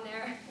images on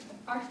there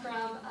are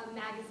from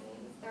magazines.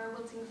 There are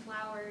wilting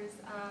flowers.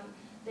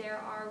 There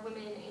are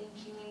women in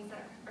jeans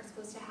that are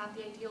supposed to have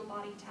the ideal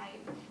body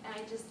type. And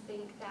I just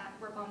think that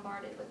we're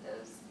bombarded with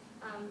those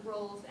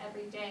roles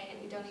every day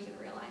and we don't even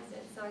realize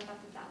it. So I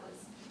thought that that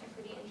was a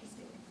pretty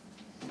interesting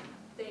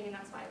thing, and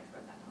that's why I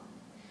wrote that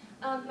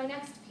poem. My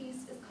next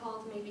piece is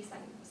called Maybe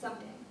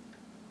Someday.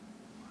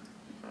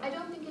 I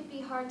don't think it'd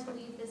be hard to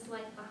leave this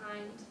life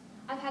behind.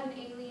 I've had an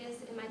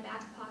alias in my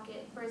back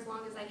pocket for as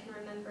long as I can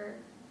remember.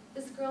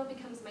 This girl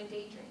becomes my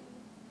daydream.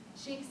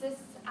 She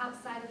exists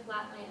outside of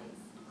flatlands,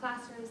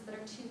 classrooms that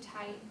are too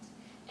tight,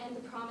 and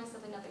the promise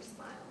of another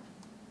smile.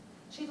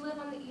 She'd live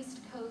on the East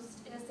Coast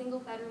in a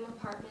single-bedroom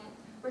apartment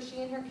where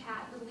she and her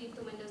cat would leave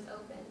the windows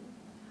open.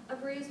 A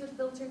breeze would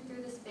filter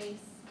through the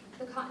space,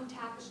 the cotton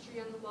tapestry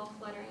on the wall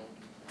fluttering.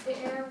 The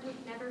air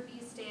would never be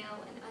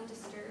stale and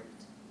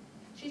undisturbed.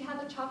 She'd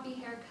have a choppy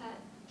haircut,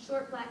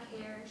 short black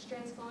hair,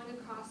 strands flowing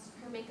across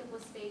her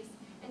makeupless face,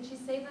 and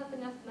she'd save up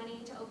enough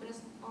money to open a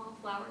small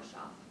flower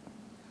shop.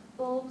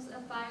 Bulbs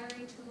of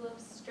fiery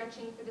tulips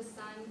stretching through the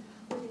sun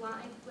would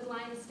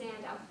line a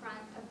stand out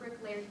front, a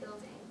brick-layered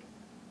building.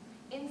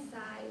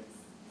 Inside,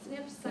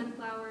 snipped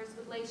sunflowers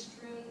would lay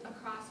strewn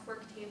across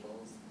work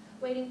tables,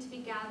 waiting to be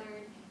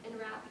gathered and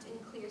wrapped in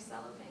clear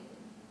cellophane.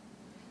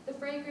 The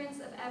fragrance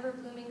of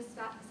ever-blooming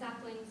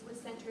saplings would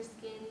scent her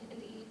skin in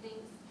the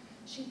evenings.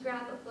 She'd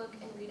grab a book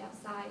and read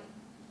outside.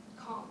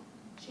 Calm.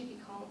 She'd be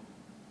calm.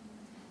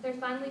 There'd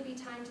finally be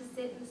time to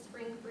sit in the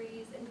spring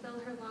breeze and fill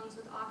her lungs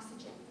with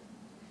oxygen.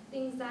 The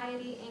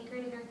anxiety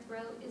anchored in her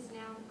throat is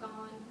now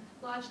gone,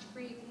 lodged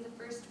free from the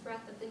first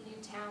breath of the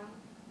new town.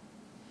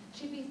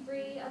 She'd be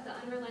free of the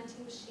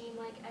unrelenting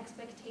machine-like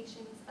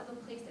expectations of a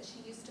place that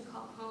she used to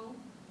call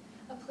home,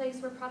 a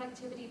place where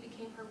productivity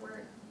became her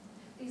work.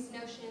 These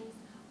notions,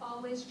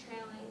 always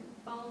trailing,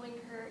 following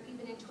her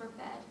even into her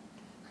bed,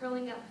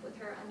 curling up with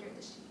her under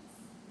the sheets.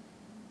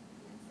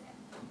 And that's it.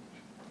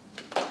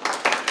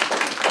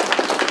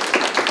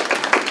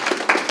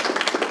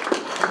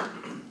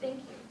 Thank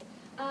you.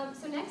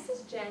 So next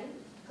is Jen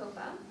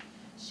Popa.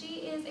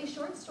 She is a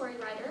short story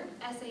writer,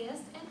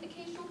 essayist, and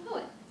occasional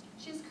poet.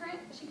 She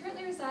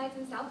currently resides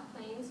in South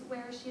Plains,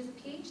 where she is a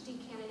PhD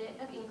candidate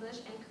of English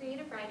and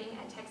creative writing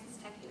at Texas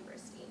Tech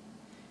University.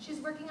 She's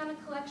working on a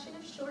collection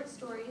of short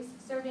stories,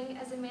 serving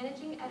as a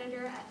managing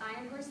editor at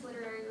Iron Horse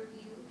Literary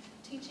Review,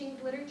 teaching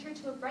literature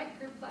to a bright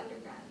group of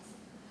undergrads.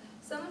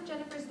 Some of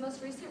Jennifer's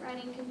most recent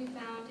writing can be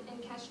found in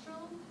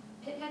Kestrel,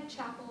 Pithead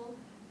Chapel,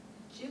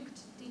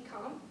 Juked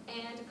Decomp,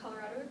 and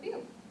Colorado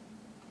Review.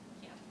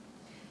 Yeah.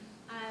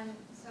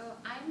 So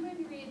I'm going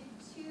to read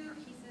two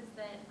pieces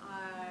that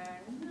are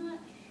not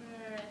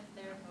sure if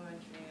they're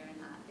poetry or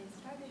not. They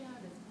started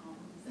out as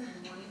poems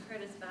in one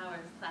Curtis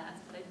Bowers class,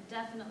 but I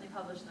definitely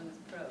published them as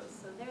prose,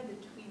 so they're the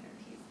tweener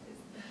pieces.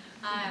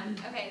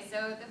 Okay,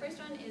 so the first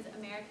one is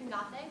American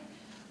Gothic,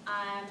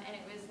 and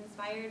it was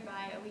inspired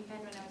by a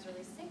weekend when I was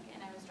really sick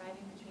and I was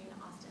driving between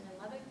Austin and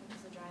Lubbock, which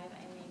is a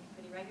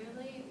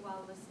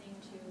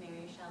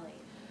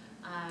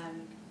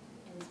and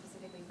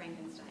specifically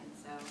Frankenstein,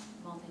 so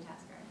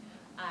multitasker.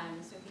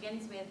 So it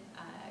begins with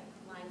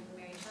a line from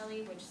Mary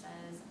Shelley, which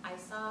says, "I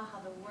saw how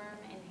the worm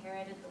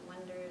inherited the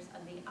wonders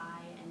of the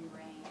eye and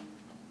brain."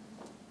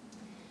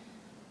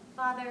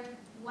 Father,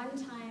 one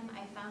time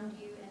I found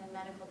you in a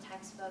medical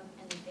textbook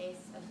in the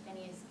face of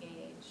Phineas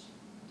Gage,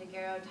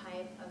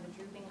 daguerreotype of a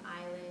drooping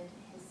eyelid,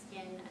 his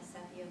skin a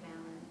sepia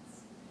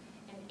valance.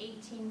 In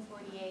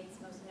 1848's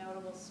most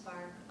notable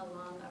spark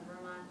along a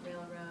Vermont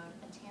railroad,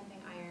 a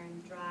tamping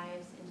iron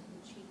drives into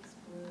the cheek's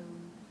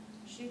bloom,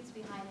 shoots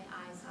behind the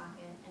eye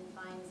socket, and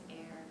finds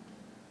air,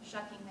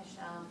 shucking the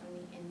shell from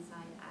the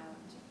inside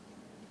out.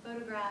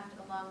 Photographed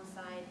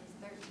alongside his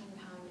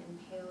 13-pound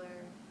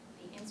impaler,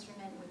 the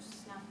instrument which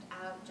snuffed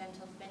out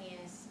gentle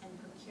Phineas and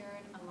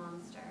procured a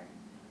monster,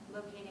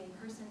 locating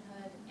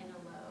personhood in a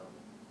lobe.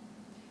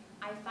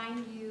 I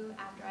find you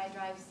after I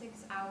drive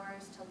 6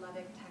 hours to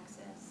Lubbock,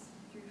 Texas,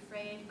 through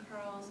frayed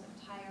curls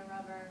of tire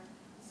rubber,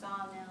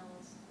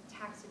 sawmills,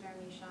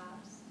 taxidermy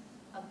shops,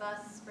 a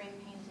bus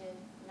spray-painted,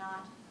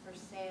 not for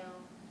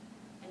sale,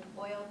 and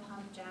oil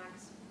pump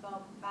jacks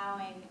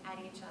bowing at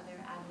each other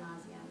ad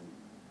nauseum.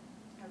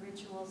 A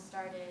ritual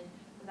started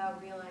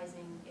without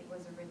realizing it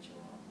was a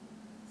ritual.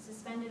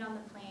 Suspended on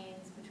the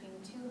plains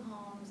between two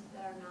homes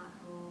that are not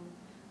home,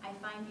 I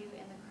find you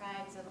in the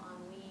crags of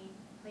ennui,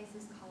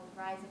 places called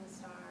Rising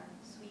Star,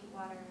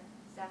 Sweetwater,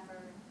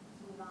 Zephyr,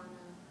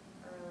 Fluvanna,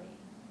 Early.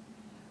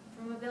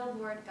 From a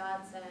billboard,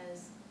 God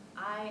says,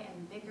 "I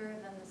am bigger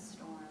than the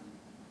storm."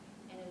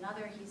 In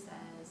another, he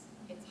says,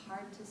 "It's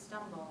hard to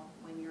stumble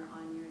when you're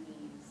on your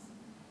knees."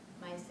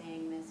 My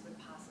saying this would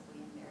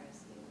possibly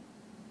embarrass you.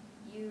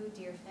 You,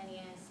 dear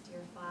Phineas,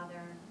 dear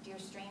father, dear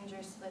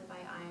stranger split by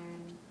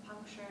iron,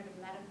 punctured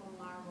medical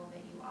marvel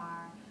that you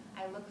are,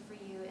 I look for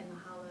you in the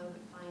hollow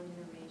but find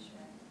an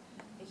erasure.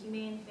 The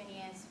humane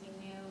Phineas we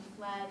knew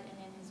fled, and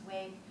in his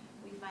wake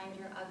we find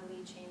your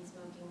ugly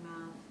chain-smoking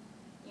mouth.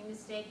 You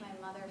mistake my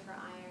mother for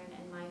iron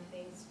and my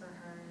face for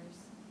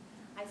hers.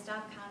 I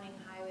stop counting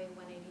Highway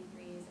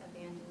 183's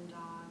abandoned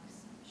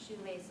dogs,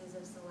 shoelaces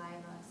of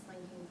saliva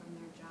slinking from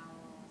their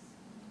jowls.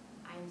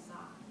 I'm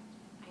soft.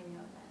 I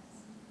know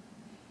this.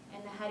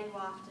 And the heady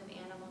waft of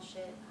animal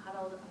shit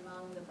huddled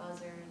among the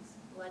buzzards,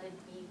 blooded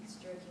beaks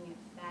jerking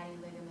at fatty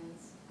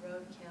ligaments,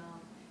 roadkill,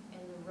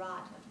 and the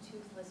rot of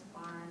toothless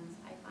barns,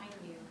 I find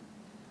you.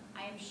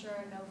 I am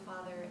sure no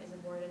father is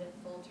aborted at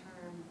full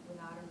term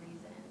without a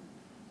reason,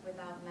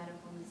 without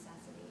medical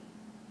necessity.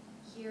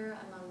 Here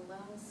among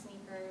lone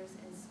sneakers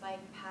and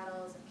spiked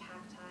paddles of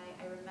cacti,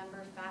 I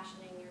remember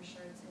fashioning your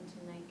shirts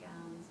into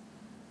nightgowns,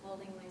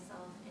 folding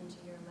myself into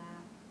your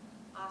lap,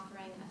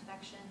 offering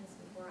affections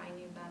before I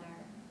knew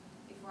better,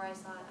 before I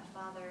sought a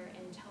father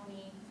in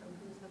Tony from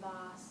Who's the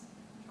Boss,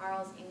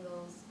 Charles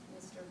Ingalls,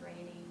 Mr.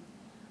 Brady,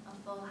 a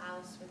full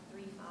house with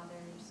 3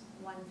 fathers,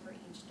 1 for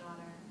each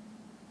daughter.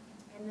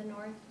 In the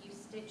north, you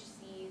stitch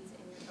seeds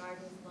in your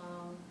garden's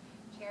loam,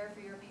 care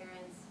for your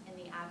parents in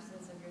the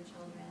absence of your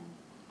children,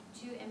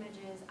 2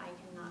 images I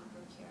cannot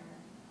procure.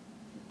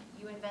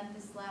 You invent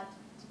the slut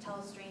to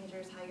tell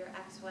strangers how your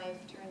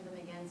ex-wife turned them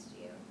against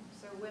you,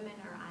 so women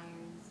are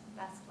irons,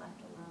 best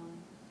left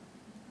alone.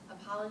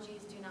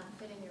 Apologies do not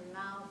fit in your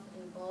mouth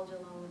and bulge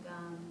along the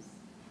gums.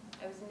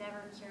 I was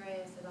never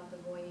curious about the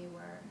boy you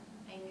were.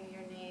 I knew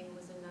your name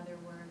was another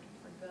word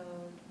for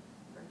goad,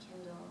 for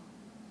kindle.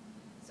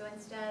 So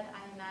instead,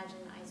 I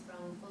imagine I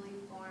sprung fully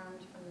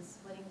formed from the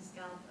splitting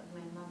scalp of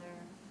my mother,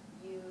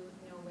 you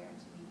nowhere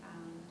to be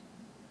found.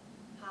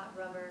 Hot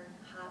rubber,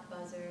 hot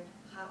buzzard,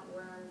 hot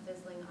worm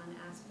fizzling on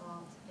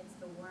asphalt. It's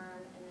the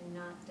worm and the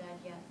not dead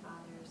yet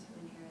fathers who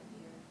inherit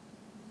the earth.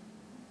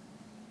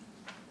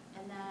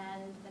 And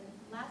then the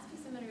last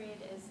piece I'm going to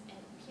read is a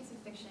piece of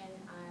fiction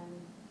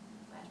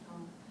slash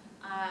poem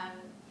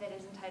that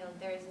is entitled,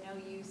 "There is no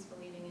use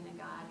believing in a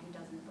God who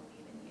doesn't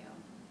believe in you."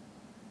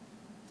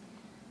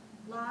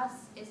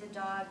 Loss is a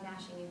dog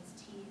gnashing its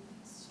teeth,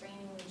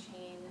 straining the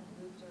chain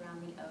looped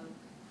around the oak.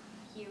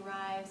 He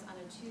arrives on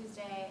a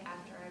Tuesday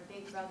after our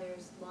big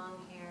brother's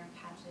long hair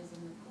catches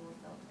in the pool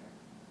filter,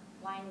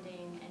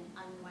 winding and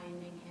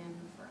unwinding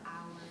him for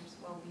hours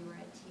while we were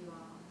at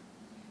T-Wall.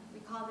 We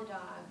call the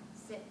dog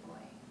Sit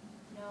Boy.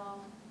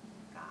 No,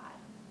 God.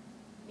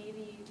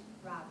 Maybe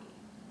Robbie.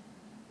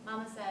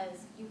 Mama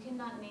says, you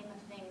cannot name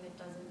a thing that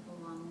doesn't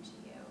belong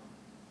to you.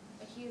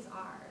 But he is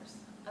ours.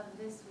 Of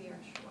this we are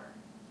sure.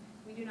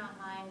 We do not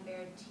mind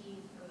bared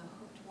teeth or the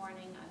hooked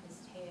warning of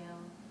his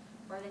tail,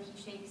 or that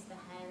he shakes the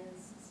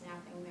hens,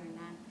 snapping their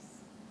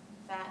necks.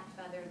 Fat,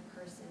 feathered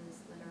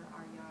purses litter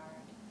our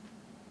yard.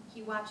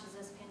 He watches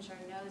us pinch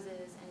our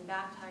noses and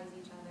baptize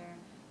each other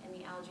in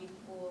the algae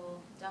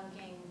pool,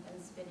 dunking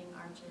and spitting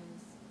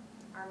arches.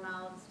 Our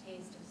mouths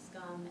taste of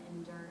scum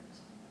and dirt.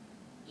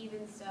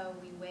 Even so,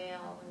 we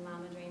wail when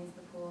Mama drains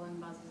the pool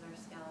and buzzes our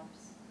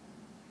scalps.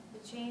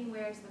 The chain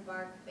wears the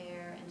bark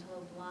bare until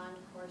a blonde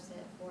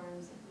corset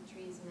forms at the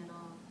tree's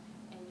middle,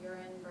 and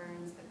urine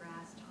burns the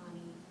grass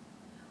tawny.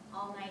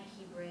 All night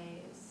he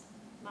brays.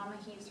 Mama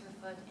heaves her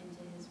foot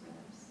into his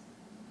ribs.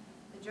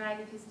 The drag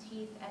of his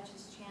teeth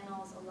etches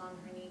channels along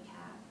her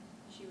kneecap.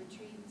 She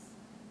retreats,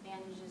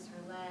 bandages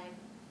her leg,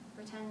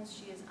 pretends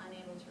she is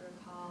unable to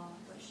recall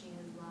what she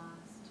has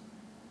lost.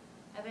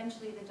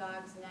 Eventually, the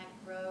dog's neck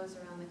grows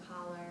around the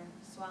collar,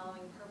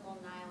 swallowing purple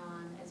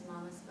nylon as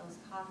Mama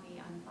spills coffee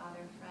on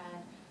Father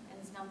Fred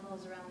and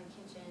stumbles around the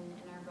kitchen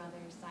in our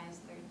brother's size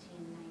 13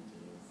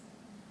 Nikes.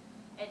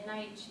 At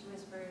night, she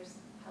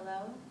whispers,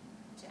 "Hello?"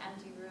 to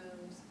empty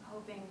rooms,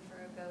 hoping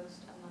for a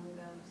ghost among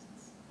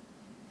ghosts.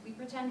 We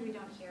pretend we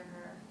don't hear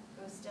her,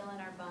 go still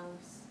in our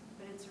bunks,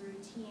 but it's a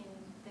routine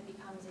that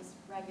becomes as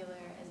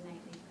regular as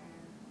nightly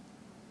prayer.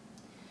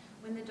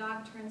 When the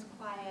dog turns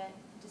quiet,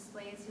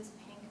 displays his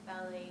pink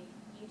belly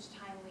each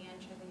time we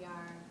enter the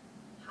yard,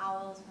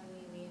 howls when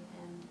we leave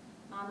him,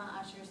 Mama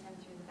ushers him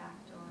through the back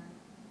door.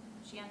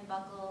 She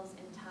unbuckles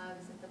and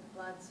tugs at the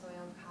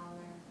blood-soiled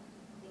collar,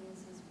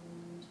 cleans his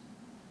wound.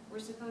 We're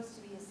supposed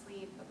to be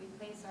asleep, but we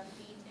place our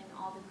feet in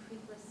all the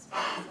creakless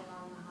spots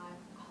along the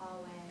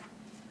hallway.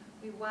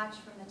 We watch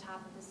from the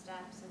top of the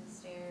steps and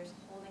stairs,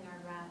 holding our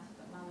breath,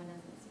 but Mama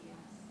doesn't see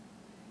us.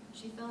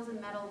 She fills a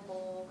metal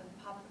bowl with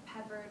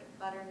peppered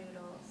butter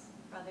noodles,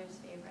 brother's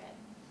favorite.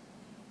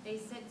 They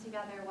sit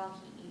together while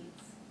he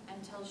eats,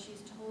 until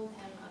she's told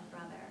him of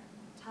brother,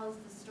 tells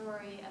the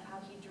story of how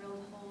he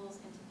drilled holes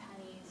into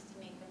pennies to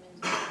make them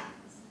into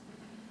cents,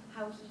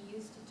 how he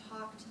used to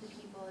talk to the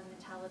people in the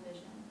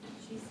television.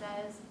 She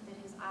says that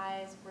his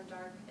eyes were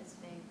dark as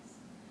figs.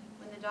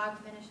 When the dog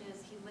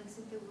finishes, he licks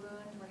at the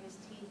wound where his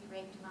teeth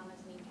raked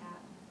Mama's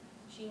kneecap.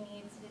 She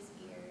kneads his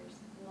ears,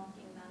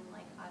 milking them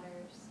like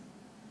udders.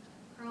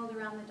 Curled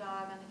around the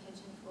dog on the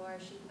kitchen floor,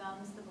 she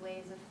thumbs the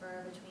blades of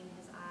fur between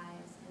his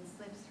eyes and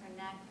slips her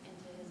neck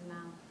into his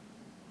mouth,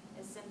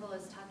 as simple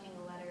as tucking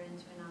a letter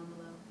into an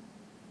envelope.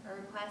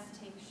 Her request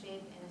takes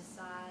shape in a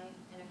sigh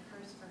and a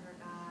curse for her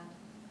God.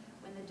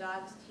 When the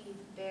dog's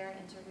teeth bare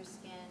into her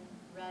skin,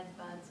 red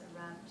buds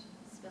erupt,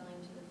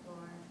 spilling to the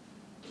floor.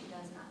 She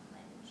does not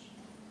flinch.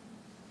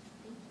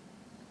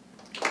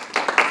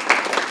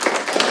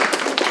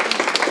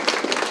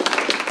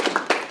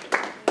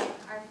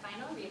 Our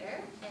final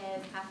reader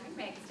is Katherine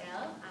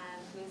Ragsdale,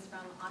 who is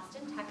from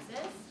Austin,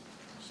 Texas.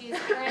 She is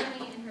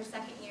currently in her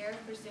second year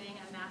pursuing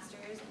a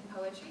master's in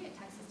poetry at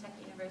Texas Tech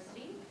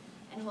University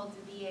and holds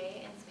a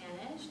BA in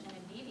Spanish and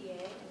a BBA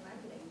in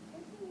marketing.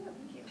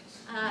 Thank you.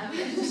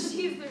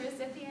 She's the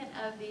recipient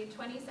of the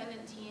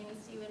 2017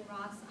 Stephen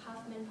Ross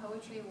Huffman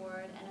Poetry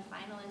Award and a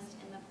finalist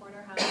in the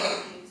Porterhouse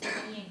Review's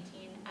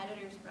 2018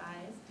 Editor's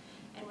Prize,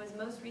 and was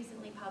most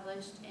recently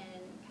published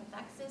in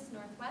Cathexis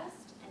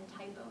Northwest and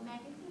Typo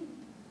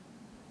magazine.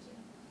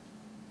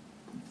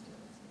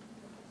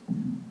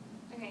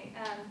 Okay,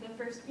 the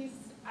first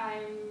piece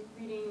I'm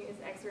reading is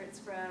excerpts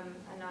from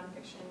a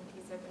nonfiction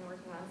piece I've been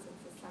working on since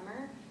the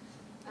summer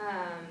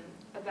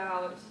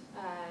about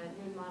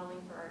nude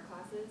modeling for art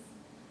classes.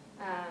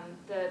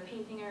 The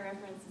painting I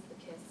reference is The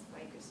Kiss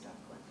by Gustav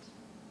Klimt.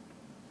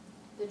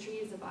 The tree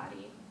is a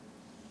body,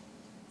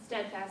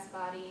 steadfast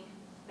body,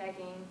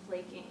 begging,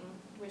 flaking,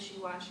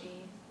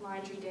 wishy-washy,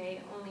 laundry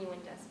day only when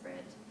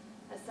desperate,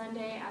 a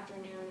Sunday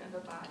afternoon of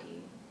a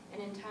body, an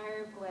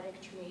entire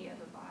poetic tree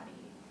of a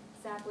body,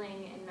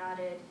 sapling and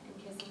knotted and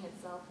kissing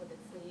itself with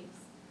its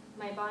leaves.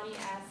 My body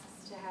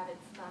asks to have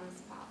its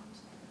thumbs popped,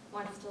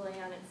 wants to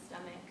lay on its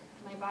stomach.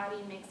 My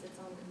body makes its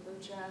own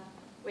kombucha,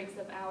 wakes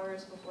up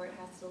hours before it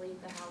has to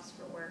leave the house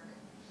for work.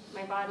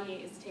 My body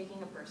is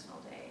taking a personal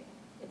day.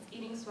 It's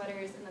eating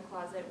sweaters in the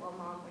closet while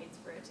Mom waits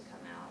for it to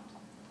come out.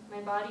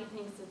 My body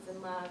thinks it's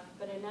in love,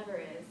 but it never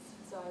is,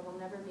 so I will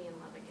never be in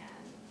love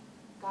again.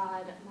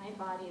 God, my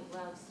body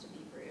loves to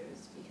be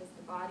bruised because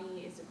the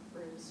body is a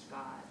bruised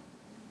God.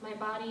 My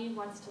body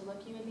wants to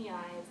look you in the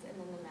eyes and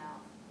then the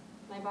mouth.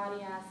 My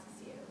body asks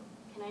you,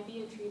 can I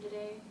be a tree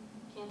today?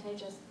 Can't I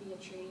just be a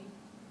tree?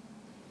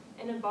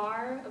 In a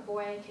bar, a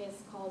boy I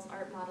kiss calls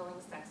art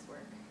modeling sex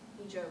work.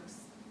 He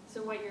jokes,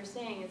 so what you're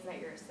saying is that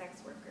you're a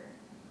sex worker,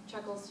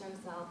 chuckles to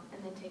himself,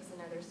 and then takes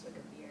another swig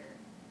of beer.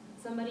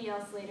 Somebody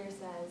else later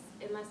says,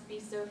 it must be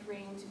so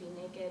freeing to be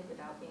naked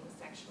without being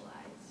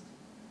sexualized.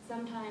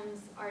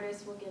 Sometimes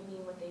artists will give me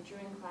what they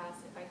drew in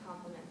class if I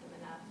compliment them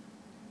enough.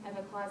 I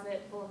have a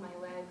closet full of my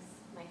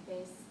legs, my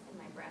face, and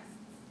my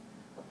breasts.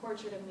 A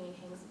portrait of me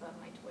hangs above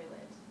my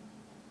toilet.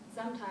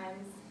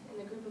 Sometimes, in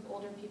the group of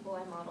older people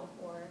I model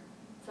for,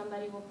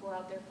 somebody will pull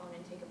out their phone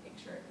and take a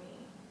picture of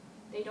me.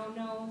 They don't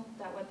know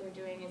that what they're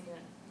doing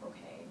isn't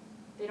okay.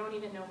 They don't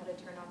even know how to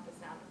turn off the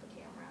sound of the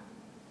camera.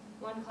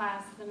 One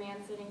class, the man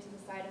sitting to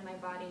the side of my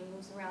body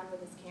moves around with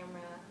his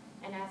camera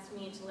and asks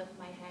me to lift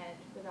my head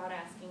without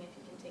asking if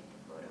he can take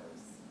the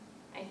photos.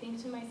 I think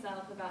to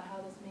myself about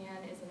how this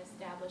man is an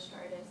established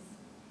artist,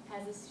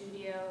 has a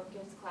studio,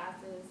 gives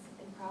classes,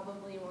 and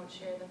probably won't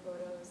share the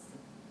photos.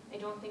 I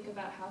don't think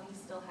about how he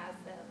still has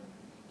them,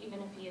 even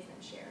if he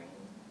isn't sharing.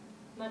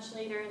 Much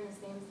later in the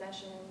same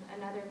session,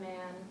 another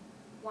man,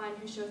 one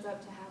who shows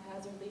up to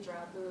haphazardly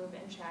draw a boob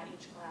and chat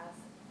each class,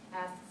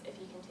 asks if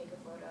he can take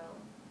a photo.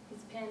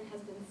 His pen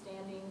has been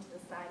standing to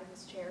the side of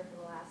his chair for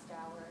the last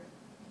hour.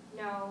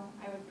 No,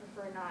 I would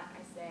prefer not,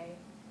 I say,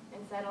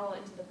 and settle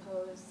into the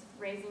pose,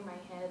 raising my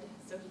head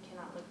so he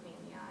cannot look me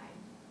in the eye.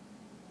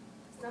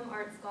 Some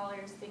art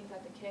scholars think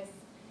that the kiss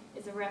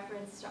is a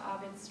reference to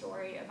Ovid's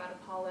story about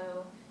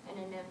Apollo and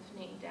a nymph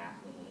named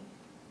Daphne.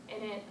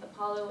 In it,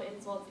 Apollo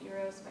insults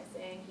Eros by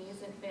saying he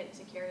isn't fit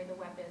to carry the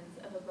weapons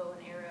of a bow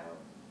and arrow,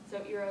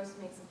 so Eros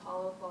makes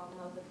Apollo fall in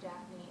love with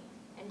Daphne,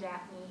 and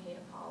Daphne hate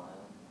Apollo.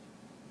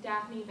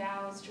 Daphne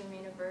vows to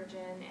remain a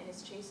virgin and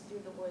is chased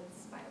through the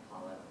woods by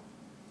Apollo.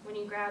 When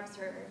he grabs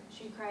her,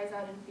 she cries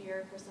out in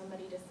fear for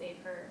somebody to save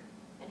her,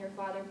 and her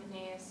father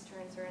Peneus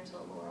turns her into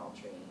a laurel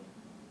tree.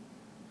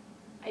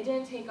 I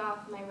didn't take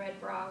off my red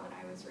bra when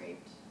I was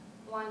raped.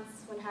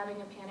 Once, when having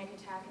a panic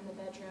attack in the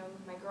bedroom,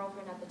 my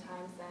girlfriend at the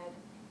time said,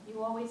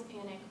 "You always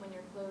panic when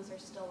your clothes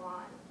are still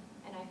on."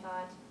 And I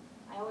thought,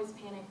 I always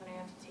panic when I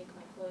have to take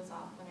my clothes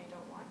off when I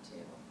don't want to.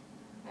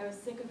 I was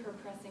sick of her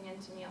pressing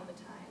into me all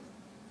the time.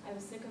 I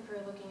was sick of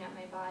her looking at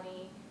my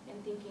body and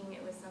thinking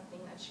it was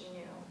something that she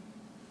knew.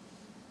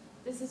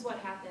 This is what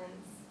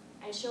happens.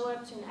 I show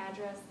up to an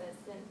address that's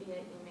sent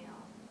via email.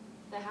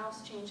 The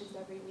house changes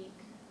every week.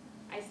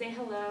 I say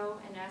hello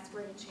and ask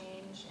where to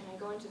change, and I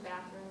go into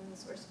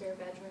bathrooms or spare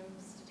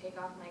bedrooms to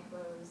take off my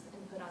clothes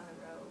and put on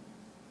the robe.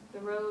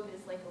 The robe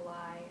is like a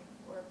lie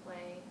or a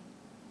play.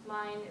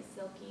 Mine is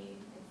silky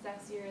and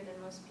sexier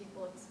than most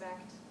people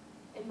expect.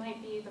 It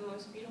might be the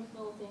most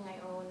beautiful thing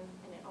I own,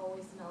 and it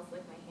always smells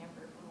like my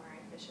hamper from where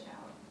I fish it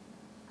out.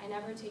 I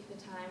never take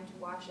the time to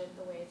wash it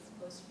the way it's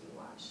supposed to be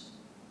washed,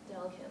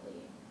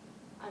 delicately.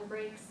 On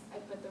breaks, I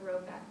put the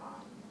robe back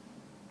on.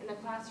 In the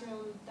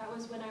classroom, that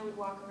was when I would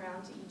walk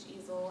around to each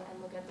easel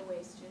and look at the way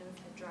students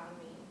had drawn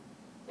me.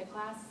 The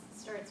class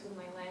starts with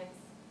my legs,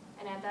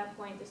 and at that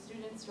point, the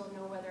students don't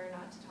know whether or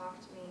not to talk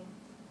to me.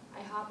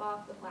 I hop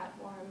off the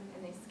platform,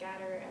 and they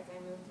scatter as I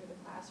move through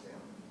the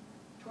classroom.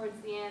 Towards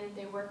the end,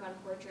 they work on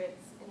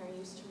portraits and are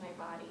used to my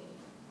body.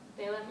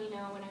 They let me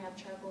know when I have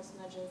charcoal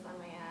smudges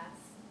on my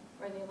ass,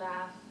 or they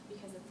laugh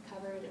because it's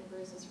covered in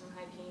bruises from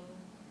hiking.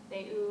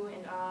 They ooh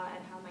and ah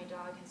at how my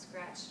dog has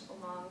scratched a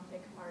long,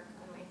 thick mark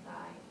on my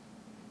thigh.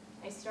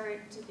 I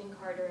start to think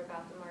harder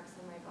about the marks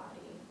on my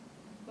body.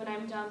 When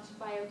I'm dumped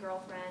by a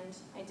girlfriend,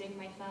 I dig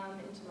my thumb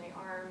into my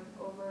arm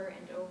over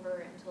and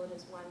over until it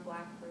is one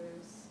black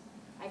bruise.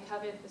 I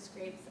covet the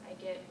scrapes I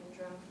get when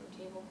drunk from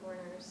table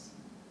corners.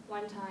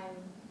 One time,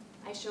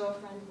 I show a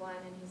friend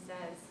one and he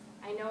says,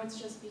 "I know it's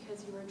just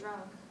because you were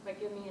drunk, but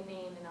give me a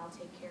name and I'll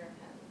take care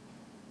of him."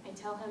 I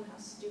tell him how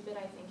stupid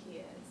I think he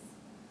is.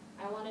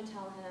 I want to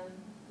tell him,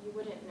 "You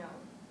wouldn't know.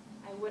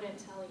 I wouldn't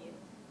tell you.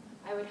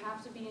 I would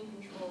have to be in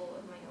control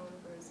of my own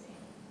bruising.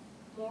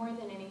 More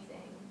than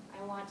anything,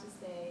 I want to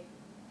say,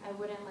 I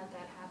wouldn't let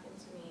that happen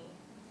to me,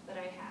 but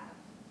I have.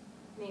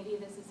 Maybe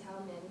this is how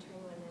men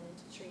turn women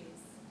into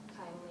trees,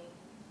 kindly.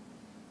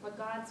 What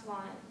gods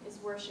want is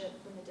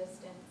worship from a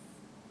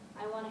distance.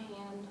 I want a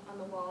hand on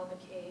the wall of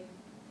a cave,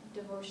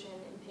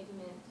 devotion in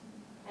pigment.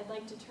 I'd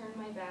like to turn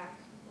my back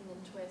and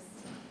then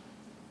twist."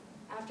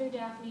 After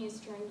Daphne is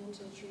turned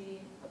into a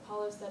tree,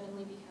 Apollo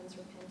suddenly becomes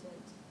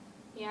repentant.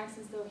 He acts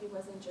as though he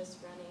wasn't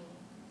just running,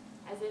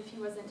 as if he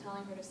wasn't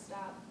telling her to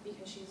stop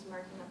because she was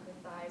marking up her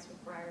thighs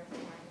with briar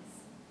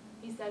thorns.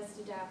 He says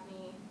to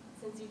Daphne,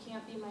 "Since you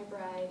can't be my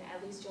bride,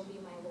 at least you'll be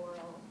my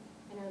laurel,"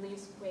 and her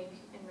leaves quake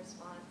in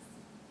response.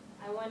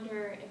 I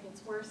wonder if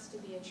it's worse to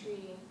be a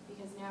tree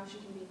because now she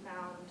can be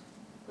found,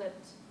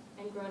 clipped,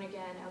 and grown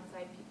again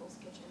outside people's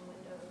kitchen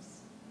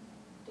windows.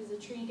 Does a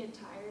tree get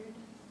tired?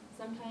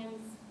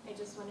 Sometimes I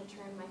just want to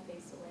turn my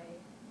face away.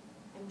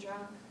 I'm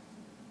drunk.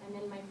 I'm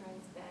in my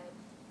friend's bed.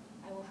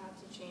 I will have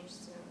to change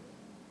soon.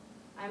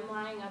 I'm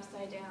lying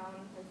upside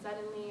down, and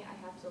suddenly I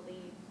have to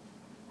leave.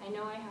 I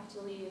know I have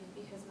to leave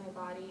because my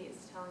body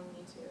is telling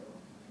me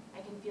to.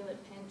 I can feel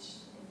it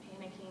pinched and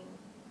panicking.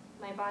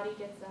 My body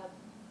gets up,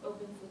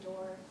 opens the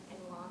door,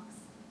 and walks.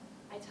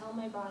 I tell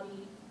my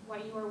body,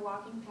 "While you are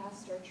walking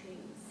past our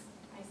trees,"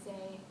 I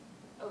say,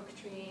 "Oak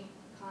tree,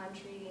 con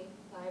tree,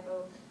 live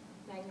oak,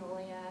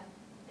 magnolia,"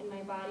 and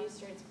my body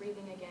starts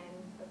breathing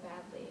again, but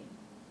badly.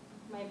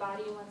 My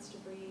body wants to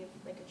breathe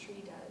like a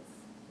tree does,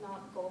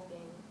 not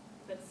gulping,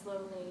 but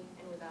slowly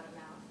and without a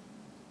mouth.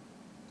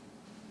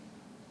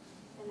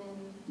 And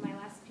then my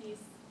last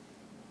piece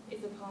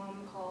is a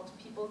poem called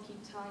 "People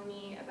Keep Telling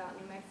Me About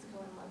New Mexico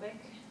and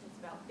Lubbock." It's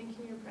about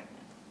thinking you're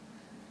pregnant.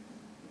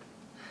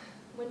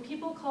 When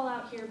people call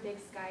out here big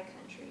sky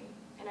country,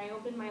 and I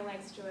open my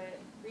legs to it,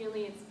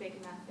 really it's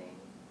big nothing.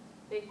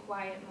 Big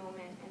quiet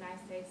moment, and I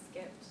say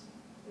skipped,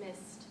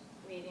 missed,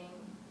 waiting.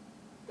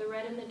 The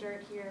red in the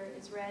dirt here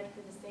is red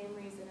for the same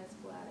reason as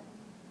blood,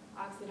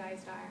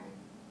 oxidized iron.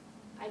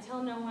 I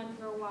tell no one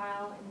for a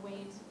while and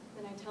wait,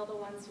 then I tell the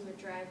ones who would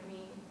drive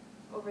me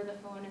over the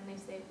phone and they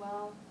say,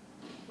 "Well,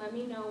 let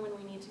me know when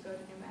we need to go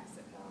to New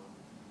Mexico."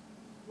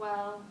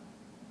 Well,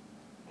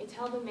 I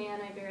tell the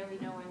man I barely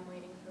know I'm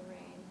waiting for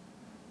rain.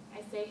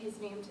 I say his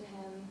name to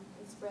him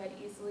and spread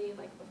easily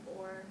like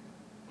before.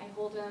 I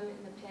hold him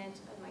in the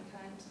pit of my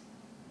cunt.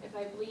 If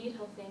I bleed,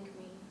 he'll thank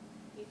me.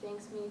 He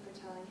thanks me for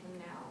telling him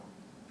now,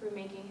 for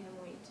making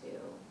him wait too.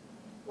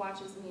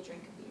 Watches me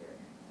drink a beer.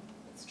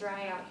 It's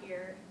dry out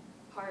here,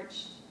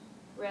 parched,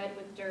 red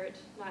with dirt,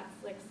 not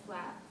slick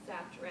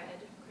sapped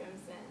red,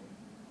 crimson.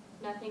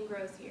 Nothing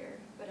grows here,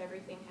 but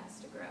everything has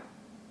to grow.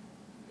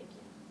 Thank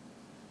you.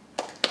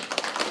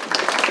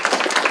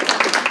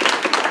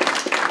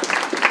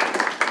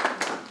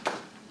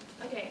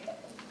 Okay,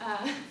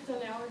 so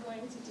now we're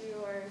going to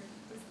do our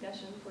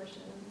discussion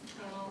portion of this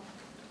panel.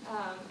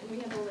 And we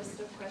have a list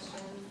of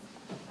questions.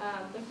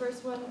 The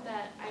first one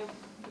that I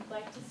would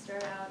like to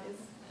start out is,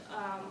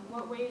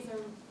 what ways are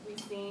we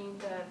seeing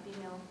the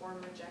female form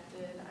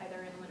rejected,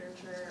 either in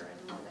literature or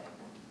in music?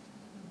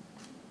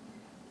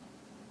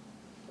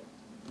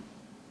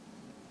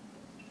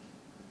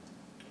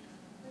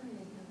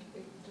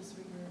 Just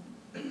what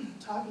you're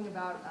talking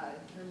about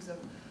in terms of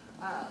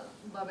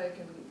Lubbock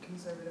and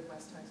conservative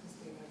West Texas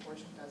being an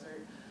abortion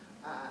desert,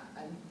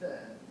 and the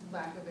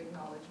lack of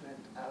acknowledgement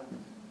of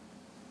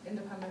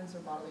independence or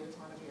bodily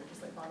autonomy or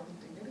just like bodily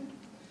dignity.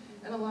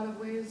 In a lot of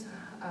ways,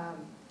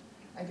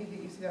 I think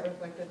that you see that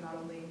reflected not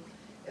only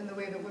in the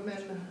way that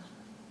women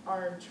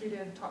are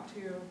treated, talked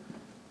to,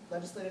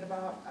 legislated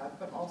about,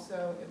 but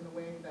also in the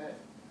way that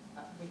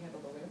we handle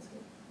the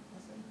landscape.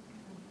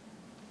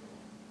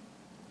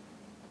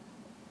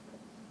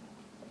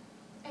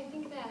 I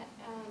think that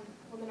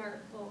women are,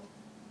 well,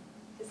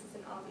 this is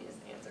an obvious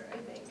answer, I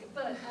think,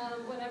 but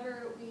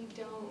whenever we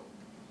don't,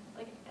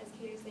 like as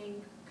Katie was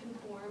saying,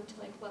 conform to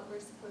like what we're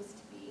supposed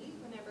to be,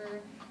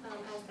 whenever,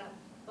 as that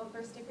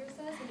bumper sticker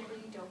says, whenever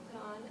you don't put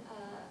on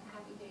a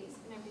happy face,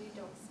 whenever you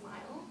don't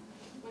smile,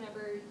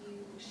 whenever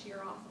you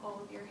shear off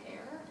all of your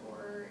hair,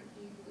 or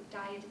you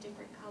dye it a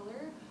different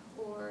color,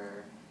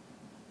 or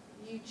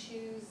you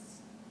choose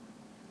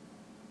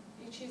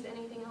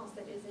anything else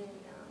that isn't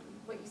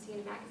what you see in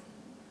a magazine.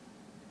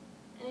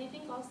 And I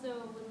think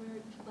also when we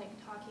were like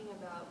talking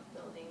about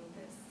building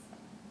this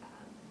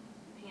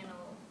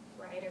panel of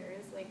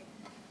writers, like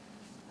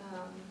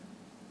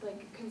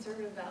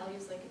conservative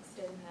values like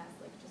extend past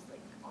like just like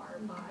our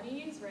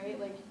bodies,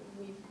 right? Like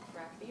we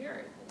wreck the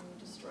earth and we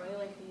destroy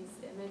like these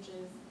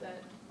images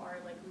that are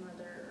like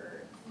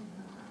Mother Earth.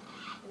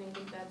 And I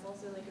think that's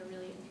also like a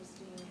really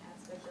interesting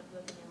aspect of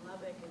living in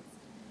Lubbock.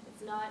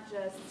 It's not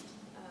just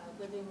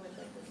living with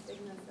like the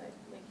stigmas that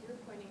like you're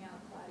pointing out,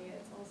 Claudia.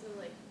 It's also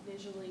like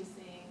visually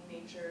seeing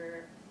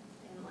nature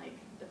and like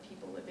the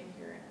people living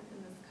here in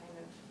this kind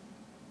of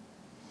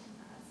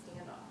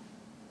standoff.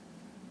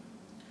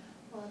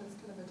 Well, it's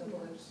kind of a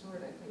double-edged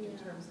sword, I think, in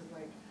terms of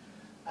like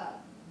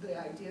the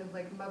idea of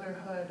like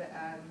motherhood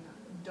and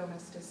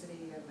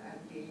domesticity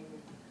and being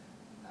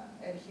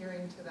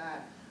adhering to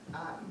that,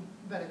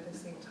 but at the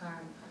same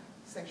time,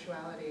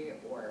 sexuality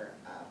or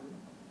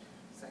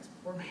sex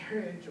before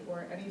marriage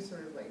or any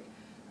sort of like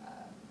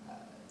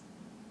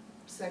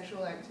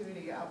sexual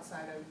activity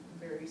outside of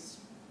very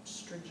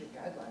stringent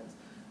guidelines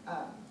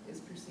is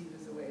perceived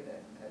as a way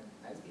that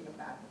as being a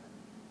bad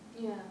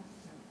one. Yeah.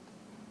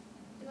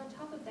 And on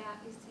top of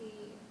that, you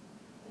see,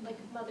 like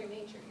Mother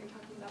Nature, you're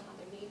talking about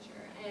Mother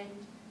Nature,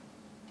 and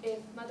if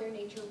Mother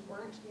Nature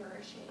weren't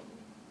nourishing,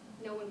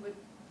 no one would,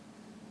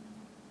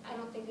 I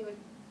don't think they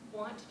would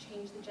want to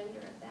change the gender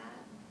of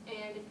that.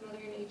 And if Mother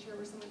Nature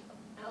were someone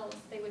else,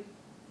 they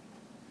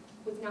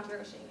was not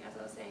nourishing, as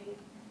I was saying.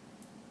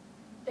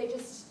 They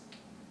just,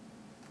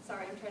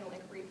 sorry, I'm trying to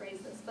like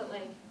rephrase this, but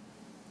like,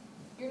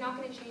 you're not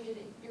going to change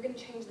it, you're going to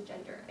change the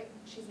gender if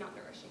she's not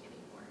nourishing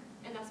anymore.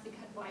 And that's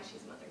because why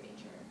she's Mother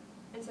Nature.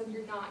 And so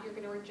you're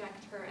going to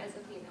reject her as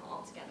a female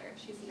altogether if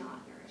she's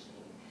not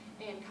nourishing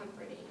and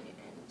comforting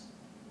and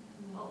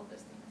all of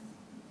those things.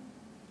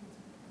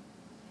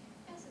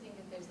 I also think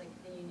that there's like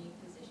the unique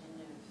position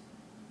of,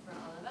 for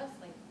all of us,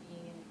 like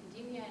being in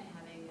academia and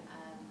having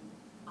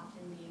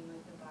often being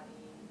with the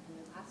body in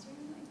the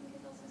classroom, I think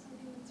is also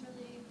something that's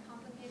really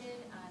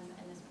complicated,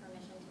 and this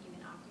permission to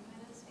even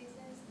occupy those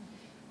spaces.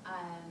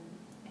 I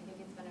think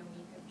it's been a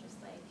week of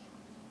just like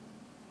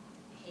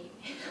hate.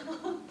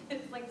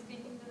 It's like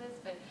speaking to this,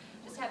 but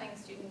just having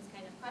students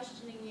kind of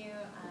questioning you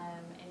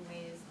in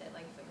ways that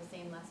like for the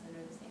same lesson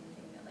or the same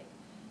thing that like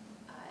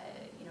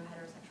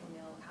heterosexual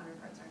male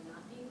counterparts are not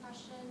being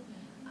questioned.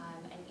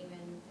 And even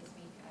this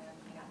week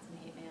I got some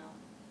hate mail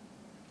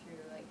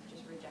through like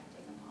just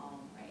rejecting a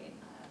poem, right?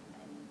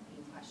 And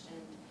being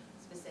questioned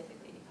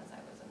specifically because I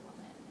was a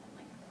woman and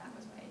like that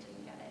was why I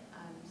didn't get it.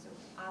 So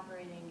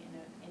operating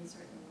in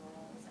certain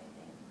roles, I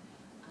think,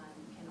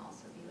 can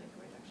also be like a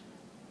reduction.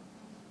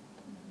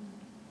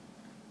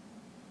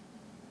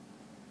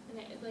 And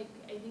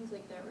I think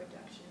like that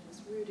reduction is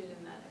rooted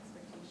in that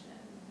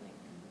expectation. Like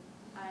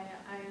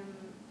I am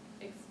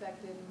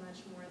expected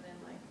much more than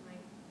like my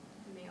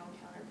male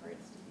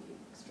counterparts to be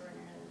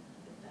extraordinarily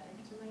empathetic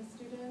to my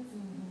students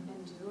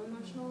and do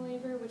emotional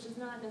labor, which is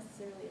not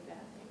necessarily a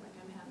bad thing. Like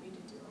I'm happy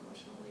to do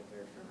emotional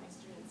labor for my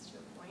students to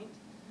a point,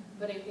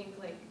 but I think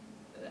like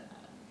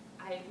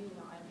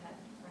I've had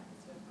friends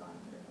who have gone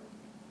through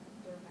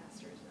their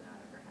masters without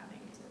ever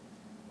having to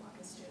walk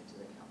a student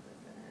to the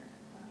counseling center.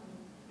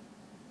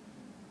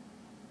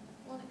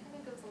 Well, and it kind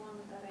of goes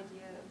along with that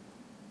idea of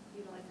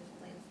utilizing the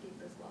landscape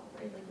as well,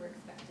 right? Like we're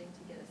expecting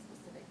to get a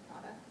specific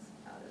product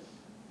out of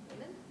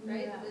women,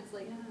 right? Yeah. It's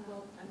like,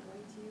 well, I'm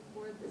going to you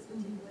for this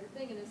particular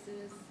thing, and as soon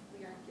as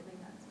we aren't giving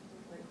that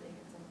particular thing,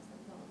 it's almost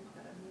like, well, we've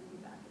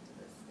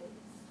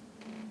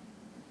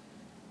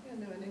Yeah,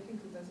 no, and I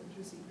think that that's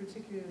interesting,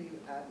 particularly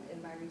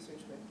in my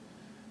research with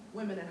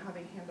women and how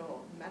they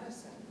handle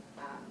medicine.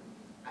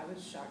 I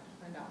was shocked to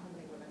find out how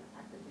many women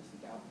actively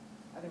seek out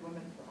other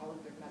women for all of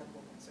their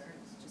medical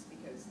concerns, just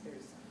because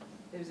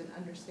there's an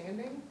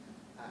understanding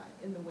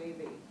in the way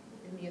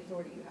in the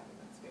authority you have in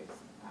that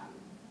space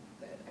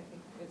that I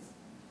think is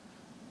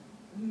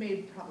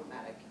made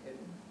problematic in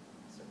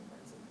certain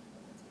parts of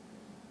that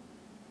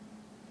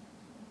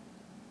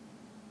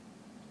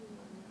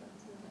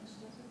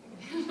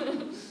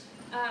space.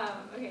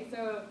 Okay,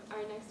 so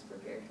our next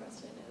prepared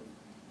question is,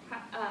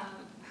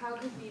 how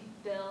could we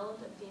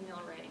build a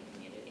female writing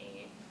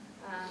community?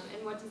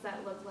 And what does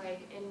that look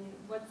like? And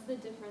what's the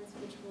difference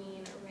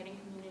between a writing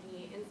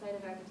community inside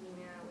of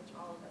academia, which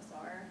all of us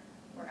are,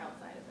 or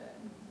outside of it?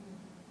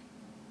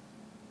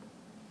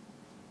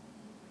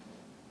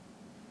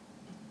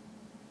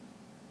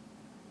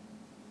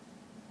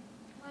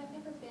 Well, I've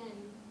never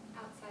been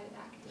outside of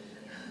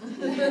academia.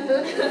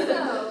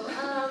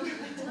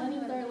 So, that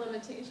is our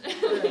limitation.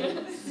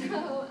 So,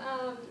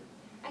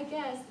 I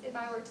guess if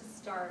I were to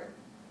start,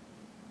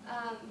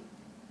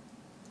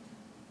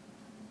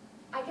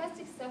 I guess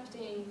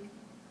accepting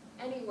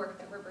any work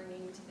that we're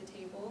bringing to the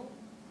table,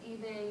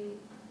 even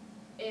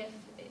if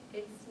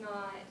it's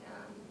not,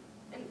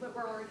 and what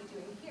we're already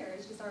doing here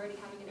is just already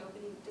having an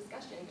open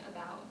discussion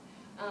about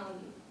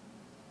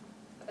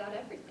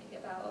everything,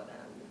 about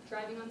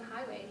driving on the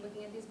highway and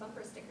looking at these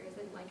bumper stickers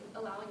and like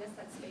allowing us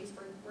that space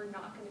where we're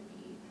not going to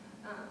be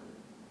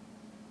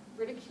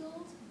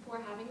ridiculed for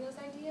having those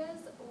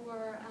ideas,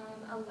 or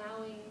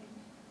allowing,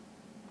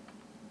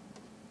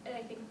 and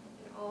I think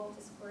in all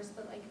discourse,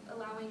 but like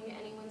allowing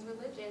anyone's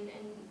religion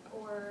and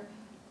or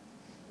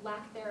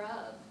lack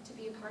thereof to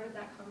be a part of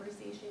that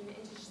conversation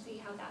and to see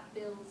how that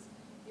builds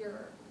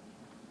your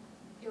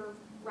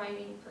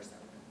writing persona.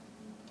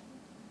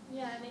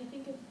 Yeah, and I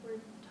think if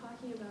we're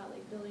talking about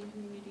like building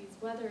communities,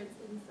 whether it's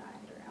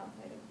inside or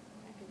outside of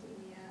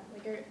academia,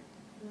 like I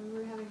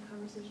remember having a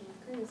conversation with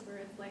Curtis where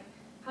it's like,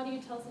 how do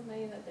you tell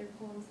somebody that their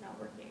poem's not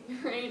working,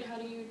 right? How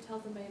do you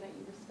tell somebody that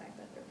you respect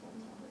that their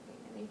poem's not working?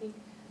 And I think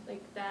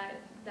like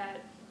that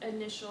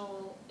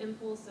initial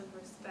impulse of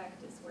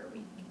respect is where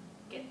we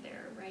get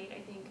there, right?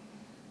 I think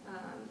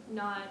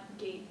not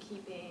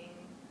gatekeeping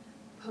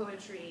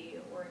poetry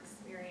or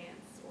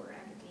experience or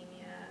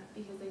academia,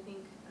 because I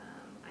think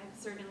I've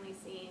certainly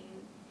seen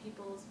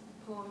people's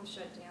poems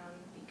shut down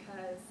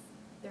because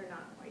they're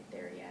not quite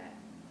there yet.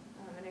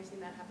 And I've seen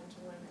that happen to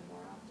women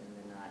more often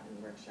than not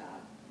in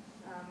workshop,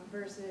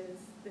 versus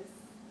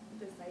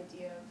this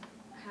idea of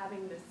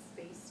having this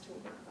space to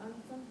work on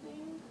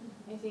something.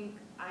 I think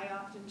I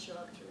often show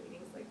up to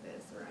readings like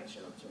this, or I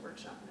show up to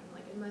workshop and I'm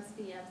like, it must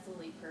be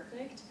absolutely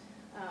perfect,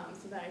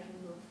 so that I can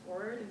move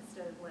forward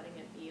instead of letting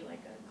it be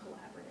like a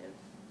collaborative,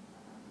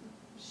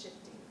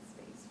 shifting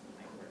space for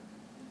my work.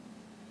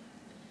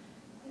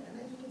 Yeah, and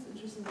I think it's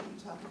interesting that you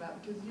talk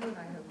about, because you and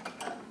I have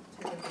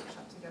taken a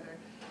workshop together,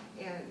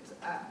 and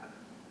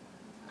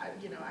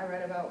I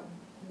read about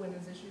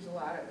women's issues a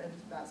lot, and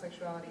about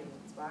sexuality and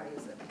women's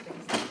bodies and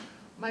things that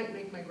might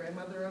make my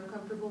grandmother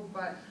uncomfortable,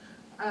 but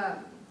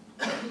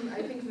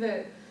I think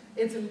that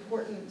it's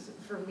important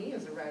for me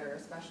as a writer,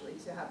 especially,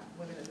 to have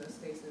women in those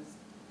spaces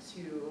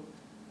to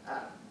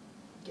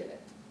get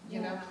it,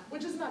 you know?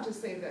 Which is not to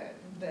say that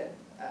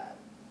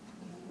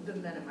the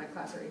men in my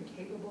class are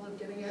incapable of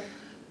getting it,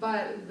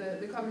 but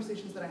the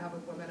conversations that I have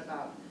with women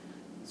about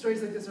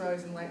stories like this are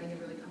always enlightening and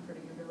really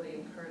comforting and really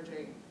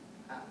encouraging.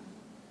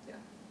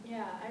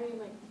 Yeah, I mean,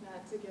 like,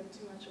 not to give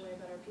too much away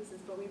about our pieces,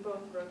 but we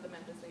both wrote them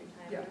at the same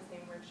time, Yeah. at the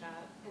same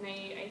workshop. And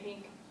I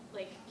think,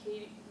 like,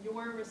 Kate,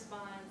 your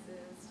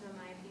responses to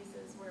my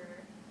pieces were,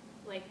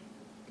 like,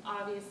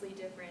 obviously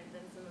different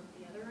than some of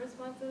the other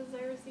responses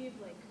I received.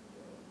 Like,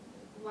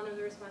 one of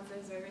the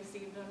responses I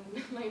received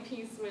on my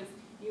piece was,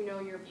 you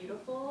know you're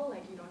beautiful,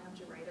 like, you don't have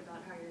to write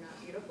about how you're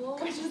not beautiful,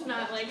 which is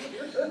not, like,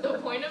 the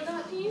point of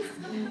that piece.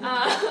 And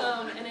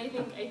I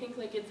think,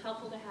 like, it's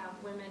helpful to have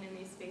women in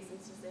these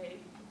spaces to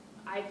say,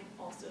 I've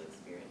also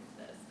experienced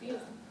this,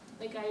 because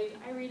like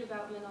I read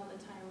about men all the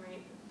time,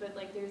 right? But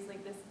like there's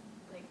like this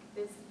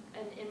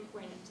an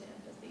endpoint to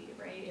empathy,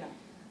 right? Yeah.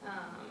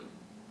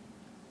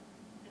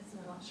 It's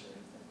not sure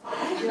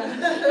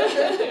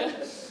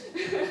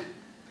Yeah.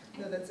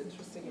 No, that's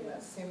interesting. In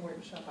that same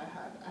workshop, I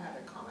had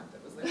a comment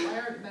that was like, "Why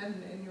aren't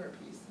men in your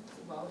piece?" I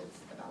said, well, it's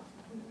about.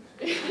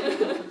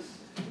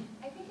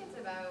 I think it's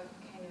about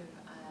kind of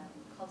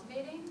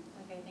cultivating.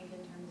 Like I think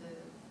in terms of,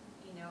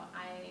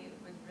 I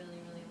was really,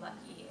 really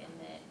lucky in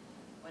that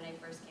when I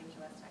first came to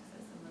West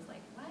Texas and was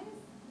like,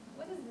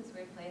 what is this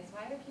weird place?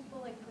 Why are people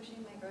like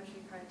pushing my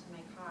grocery cart to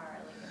my car?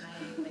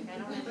 Like, I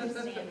don't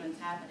understand what's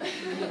happening.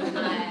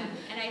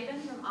 And I've been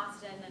from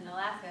Austin and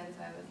Alaska, and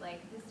so I was like,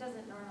 this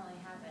doesn't normally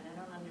happen. I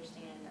don't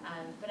understand.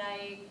 But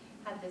I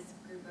had this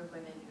group of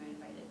women who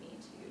invited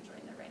me to join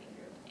their writing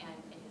group, and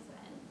it has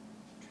been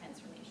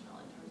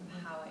transformational in terms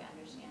of how I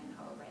understand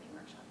how a writing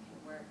workshop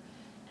can work.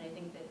 And I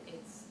think that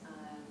it's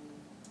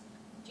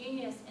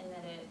genius in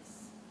that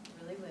it's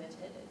really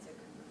limited. It's a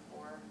group of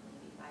 4,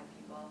 maybe 5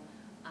 people.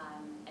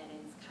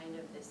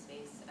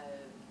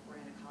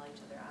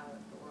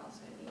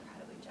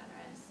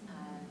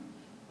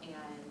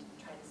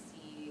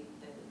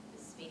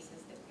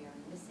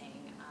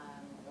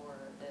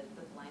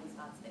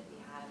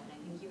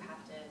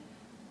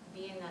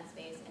 be in that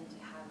space and to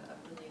have a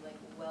really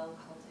like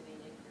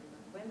well-cultivated group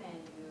of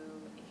women who,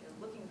 if you're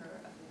looking for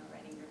a female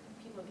writing group of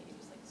people that you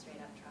just like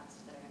straight up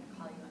trust, that are going to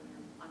call you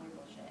on your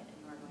bullshit and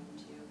who are going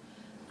to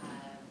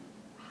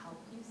help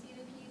you see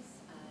the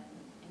piece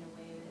in a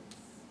way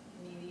that's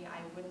maybe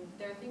I wouldn't.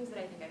 There are things that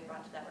I think I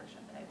brought to that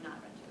workshop that I've not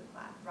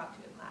brought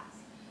to a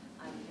class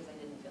because I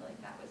didn't feel like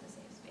that was a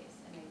safe space,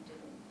 and I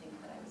didn't think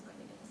that I was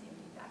going to get the same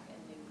feedback, and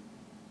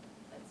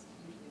that's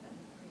usually been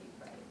pretty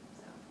bright.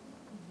 So.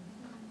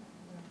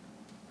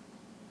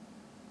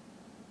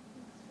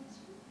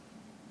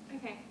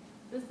 Okay,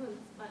 this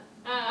one's fun.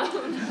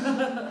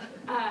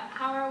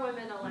 How are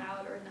women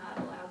allowed or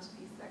not allowed to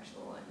be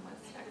sexual in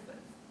West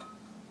Texas?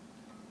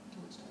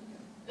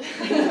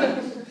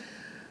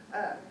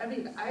 I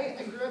mean,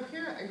 I grew up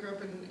here. I grew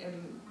up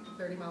in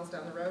 30 miles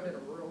down the road in a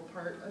rural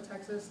part of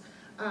Texas,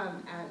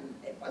 and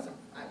it wasn't.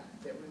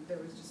 There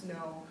was just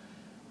no.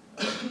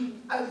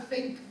 I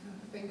thank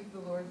the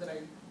Lord that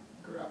I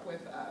grew up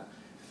with a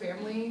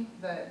family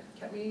that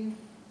kept me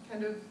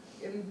kind of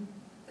in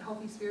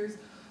healthy spheres.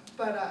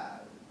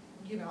 But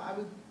you know, I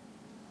was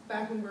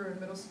back when we were in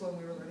middle school and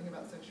we were learning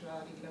about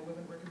sexuality. You know,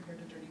 women were compared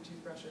to dirty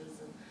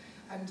toothbrushes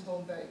and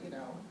told that, you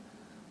know,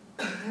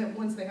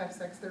 once they have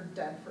sex, they're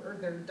dead or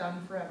they're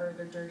done forever.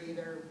 They're dirty.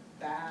 They're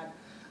bad.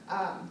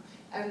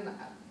 And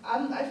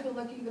I feel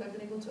lucky that I've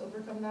been able to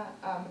overcome that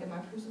in my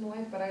personal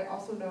life. But I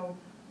also know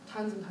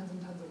tons and tons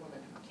and tons of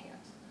women who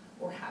can't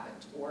or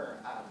haven't or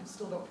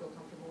still don't feel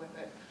comfortable with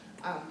it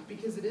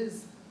because it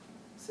is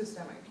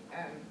systemic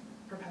and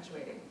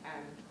perpetuating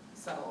and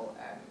subtle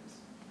and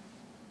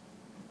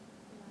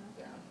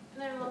yeah.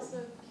 And I'm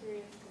also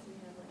curious because we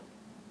have like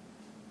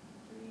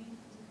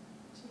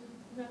 2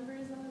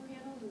 members on the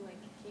panel who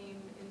like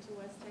came into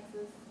West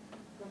Texas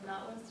from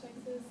not West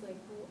Texas. Like,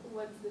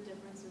 what's the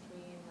difference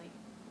between like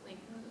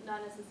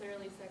not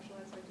necessarily sexual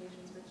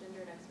expectations, but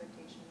gendered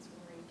expectations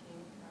from where you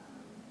came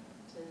from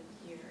to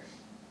here?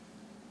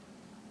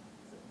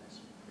 It's a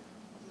question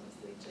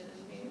mostly Jen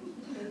and Maeve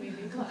and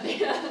maybe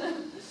Claudia.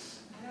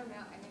 I don't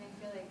know. I mean, I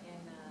feel like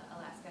in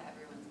Alaska,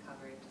 everyone's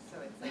covered,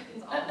 so it's like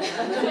it's all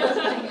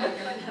like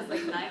everyone has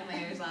like 9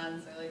 layers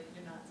on, so like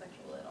you're not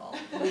sexual at all.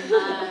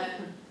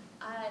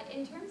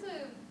 In terms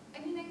of,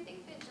 I mean, I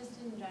think that just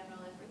in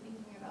general, if we're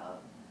thinking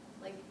about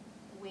like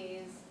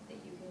ways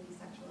that you can be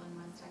sexual in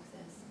West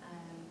Texas,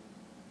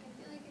 I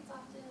feel like it's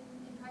often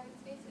in private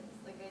spaces.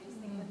 Like I just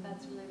think that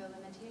that's really the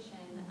limitation,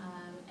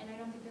 and I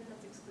don't think that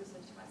that's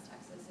exclusive to West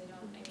Texas. I mean,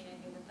 I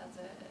think that that's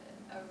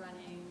a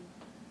running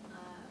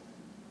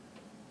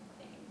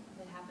thing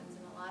that happens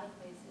in a lot of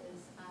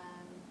places.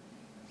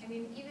 I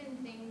mean, even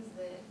things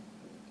that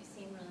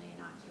seem really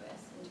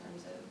innocuous in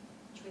terms of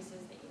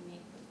choices that you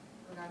make with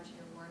regard to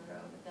your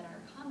wardrobe that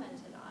are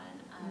commented on.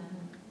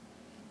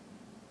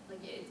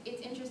 Like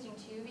it's interesting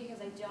too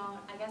because I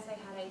guess I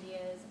had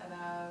ideas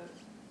about,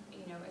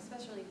 you know,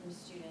 especially from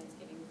students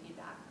giving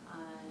feedback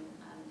on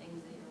things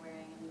that you're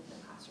wearing in the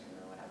classroom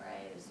or whatever.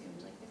 I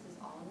assumed like this is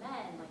all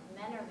men, like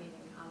men are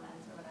leaving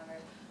comments or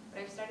whatever.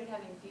 But I've started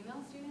having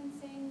female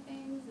students saying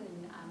things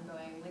and I'm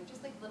going like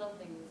just like little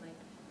things like,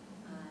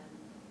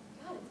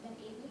 God, it's been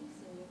 8 weeks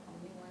and you've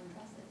only worn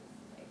dresses.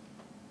 Like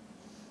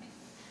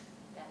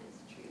that is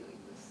truly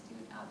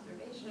astute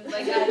observation.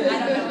 Like I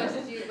don't know what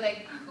to do.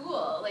 Like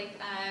cool. Like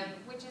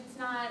which it's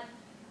not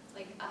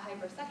like a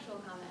hypersexual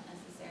comment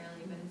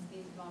necessarily, but it's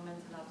these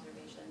moments of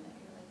observation that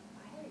you're like,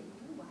 why are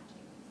you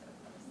watching me so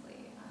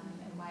closely?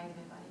 And why is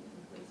my body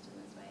being policed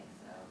in this way?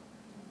 So.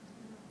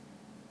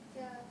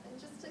 Yeah, and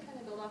just to kind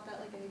of build off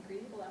that, like I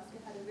agree, Alaska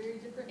had a very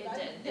different vibe. It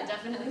did. Yeah. It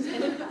definitely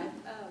did.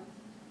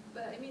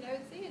 But I mean, I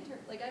would say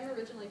like I'm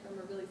originally from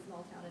a really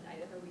small town in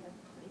Idaho. We have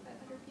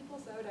 2,500 people,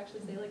 so I would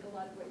actually say like a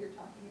lot of what you're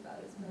talking about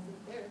is present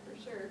there for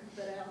sure.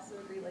 But I also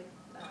agree like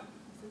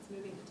since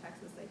moving to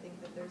Texas, I think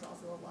that there's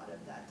also a lot of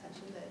that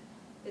tension that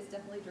is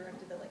definitely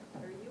directed at like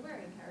what are you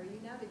wearing? How are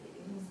you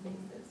navigating these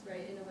spaces,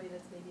 right? In a way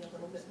that's maybe a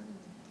little bit.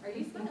 Are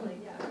you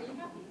smiling? Yeah. Are you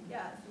happy?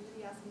 Yeah.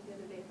 Somebody asked me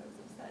the other day if I was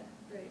upset.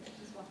 Right.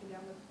 Just walking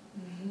down with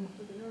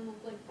a normal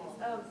blank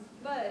face.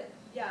 But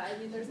yeah, I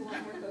mean, there's a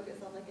lot more focus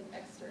on like an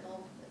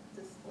external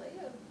display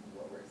of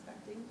what we're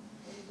expecting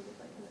women to look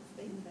like in that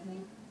space, I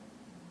think.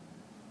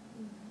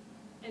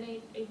 And I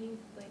think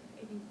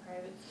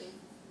private space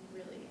is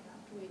really an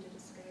apt way to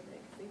describe it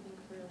because I think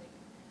for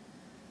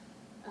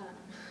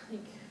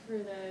for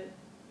the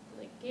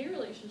gay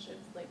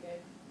relationships like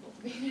I've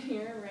cultivated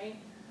here, right?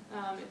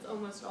 It's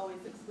almost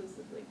always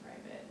exclusively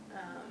private.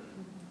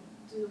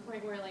 To the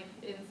point where like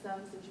in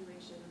some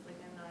situations like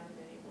I'm not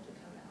even able to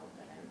come out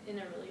that I'm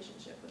in a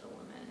relationship with a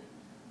woman,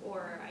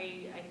 or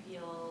I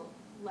feel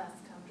less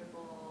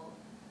comfortable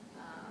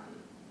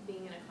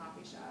being in a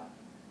coffee shop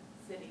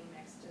sitting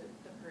next to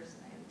the person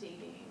I'm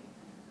dating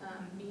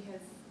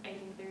because I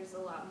think there's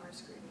a lot more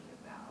scrutiny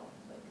about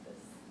like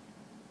this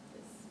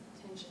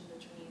tension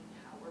between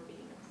how we're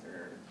being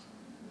observed.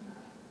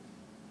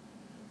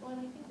 Well, and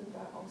I think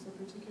that also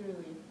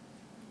particularly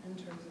in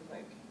terms of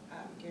like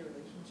gay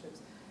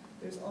relationships,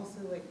 there's also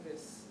like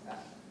this,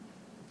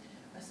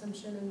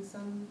 assumption in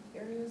some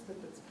areas that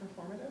it's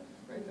performative,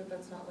 right? That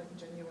that's not like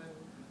genuine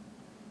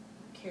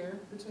care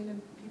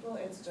between people.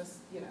 It's just,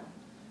 you know,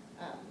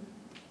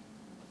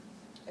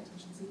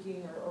 attention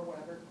seeking or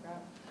whatever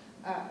crap.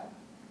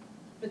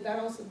 But that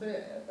also,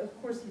 but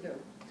of course, you know,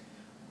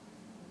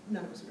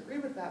 none of us would agree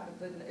with that, but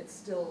then it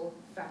still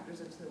factors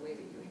into the way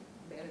that you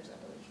manage that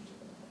relationship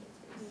in the public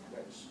space,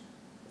 which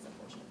is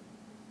unfortunate.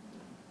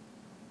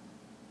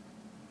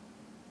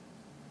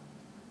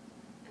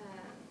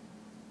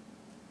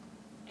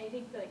 I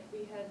think like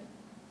a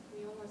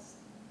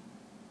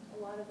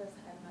lot of us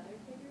had mother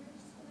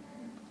figures in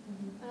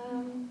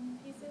our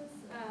pieces.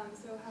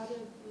 So how do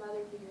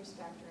mother figures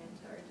factor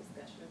into our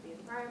discussion of the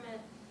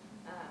environment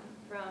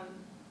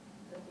from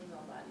the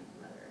female bodied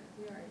mother?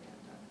 We already kind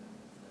of talked about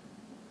this, but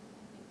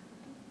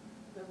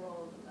the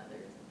role of the mother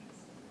is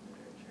interesting in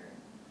literature.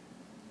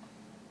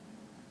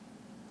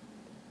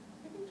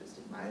 I think just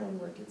in my own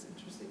work it's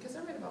interesting, because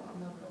I write about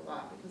my mother a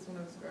lot, because when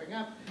I was growing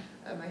up,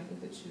 I think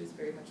that she was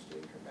very much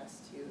doing her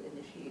best to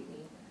initiate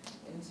me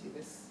into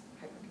this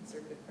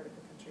hyper-conservative part of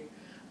the country.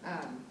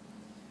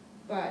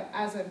 But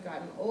as I've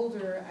gotten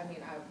older, I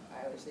mean,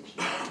 I always say she's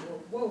more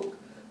woke,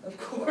 of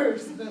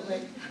course, but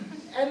like,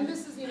 and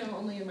this is, you know,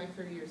 only in my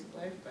 30 years of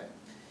life, but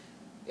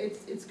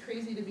it's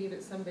crazy to me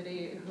that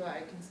somebody who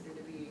I consider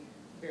to be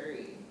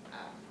very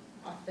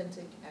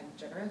authentic and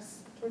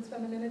generous towards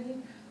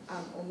femininity,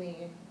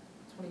 only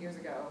 20 years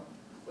ago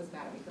was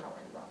mad at me for not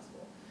wearing a bra to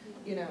school.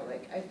 You know,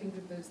 like, I think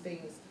that those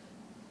things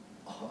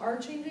are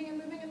changing and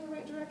moving in the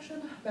right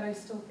direction, but I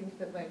still think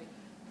that, like,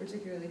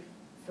 particularly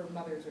for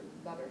mothers or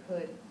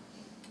motherhood,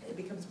 it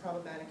becomes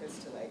problematic as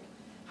to, like,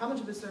 how much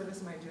of a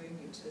service am I doing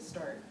you to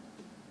start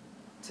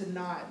to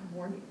not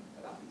warn you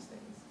about these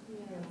things?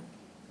 Yeah. You know?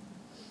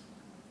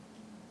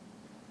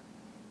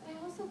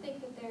 I also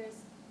think that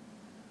there's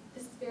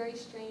this very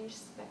strange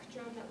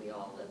spectrum that we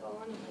all live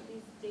on like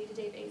these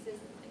day-to-day basis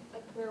and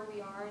like where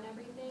we are and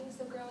everything.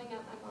 So growing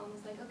up, my mom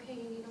was like, okay,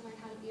 you need to learn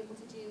how to be able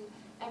to do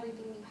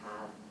everything you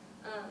have,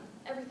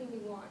 everything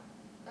you want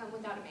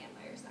without a man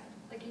by your side.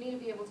 Like, you need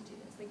to be able to do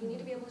this. Like, you need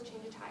to be able to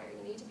change a tire.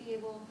 You need to be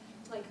able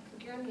to, like,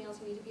 cook your own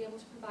meals. You need to be able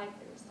to provide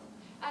for yourself.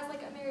 As,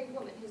 like, a married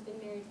woman who's been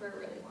married for a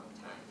really long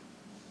time.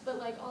 But,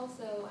 like,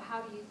 also,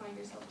 how do you find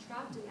yourself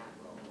trapped in that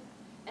role?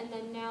 And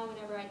then now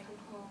whenever I come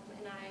home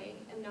and I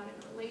am not in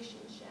a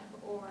relationship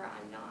or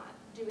I'm not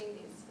doing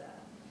these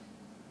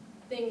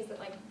things that,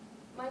 like,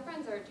 my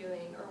friends are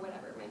doing or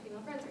whatever, my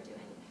female friends are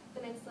doing,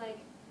 then it's like,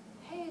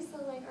 hey,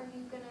 so, like,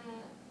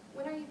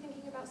 when are you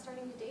thinking about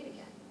starting to date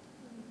again?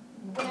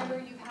 Whenever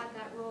you've had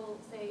that role,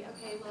 say,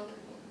 okay, well,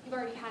 you've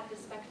already had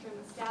this spectrum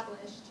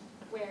established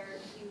where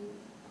you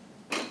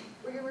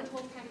were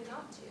told kind of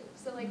not to.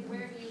 So, like,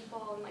 where do you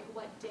fall and, like,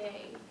 what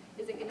day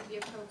is it going to be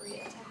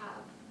appropriate to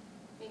have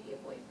maybe a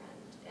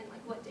boyfriend? And,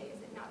 like, what day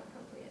is it not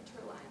appropriate to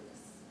rely on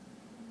this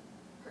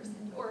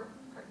person or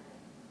partner?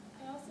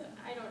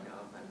 I don't know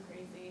if I'm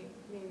crazy.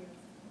 Maybe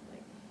it's,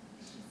 like,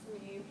 just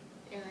me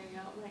airing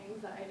out my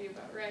anxiety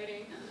about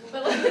writing.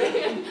 But,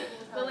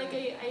 like,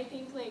 I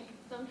think, like,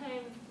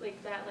 sometimes,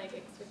 like, that, like,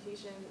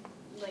 expectation,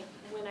 like,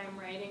 when I'm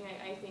writing,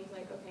 I think,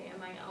 like, okay,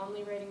 am I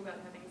only writing about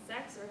having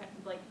sex or,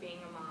 like, being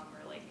a mom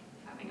or, like,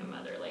 having a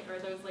mother? Like, are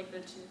those, like, the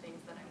two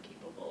things that I'm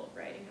capable of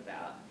writing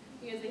about?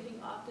 Because I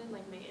think often,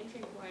 like, my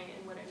entry point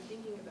and what I'm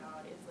thinking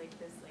about is, like,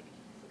 this, like,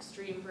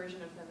 extreme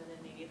version of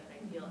femininity that I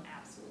feel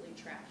absolutely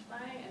trapped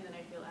by, and then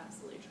I feel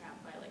absolutely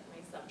trapped by, like,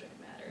 my subject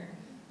matter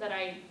that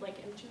I, like,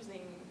 am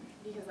choosing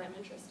because I'm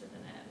interested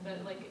in it.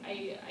 But, like,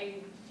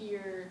 I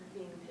fear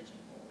being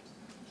pigeonholed.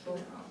 Sure.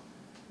 You know?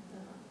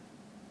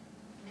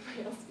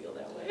 Anybody else feel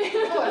that way?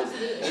 Oh,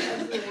 absolutely,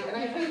 absolutely.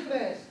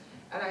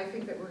 And I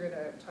think that we're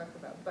gonna talk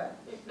about, but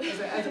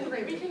as a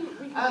framing.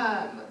 And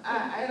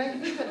I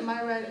think that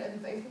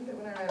I think that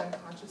when I write, I'm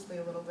consciously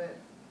a little bit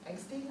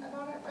angsty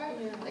about it, right?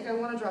 Yeah. Like, I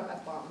want to drop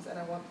F-bombs, and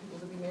I want people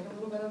to be made a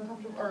little bit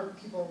uncomfortable, or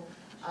people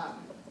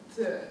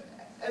to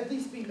at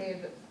least be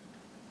made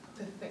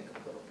to think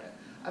a little bit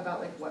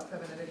about, like, what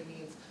femininity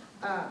means.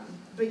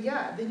 But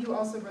yeah, then you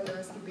also run the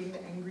risk of being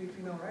the angry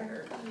female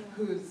writer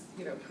who's,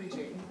 you know,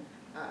 preaching,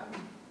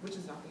 which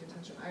is not the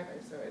intention either.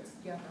 So it's,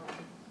 yeah, no.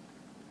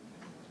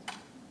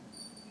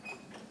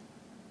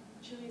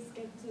 Should we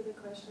skip to the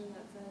question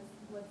that says,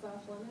 what's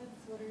off limits?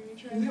 What are you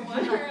trying to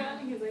wander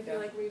around? Because I feel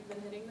like we've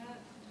been hitting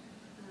that.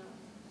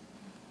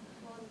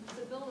 Well,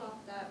 to build off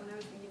that, when I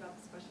was thinking about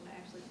this question,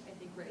 I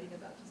think writing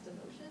about just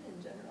emotion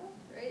in general,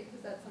 right?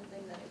 Because that's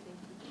something that I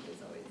think is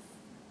always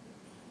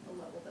a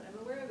level that I'm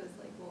aware of is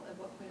like, well, at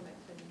what point am I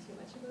putting too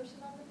much emotion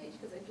on the page?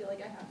 Because I feel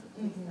like I have to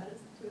police that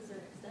to a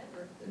certain extent,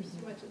 or if there's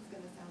too much, it's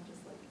going to sound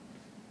just like,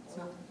 It's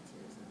not taken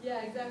seriously.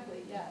 yeah,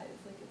 exactly, yeah. It's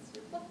like, it's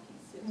your fluff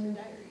piece, it's your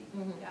diary.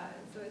 Yeah,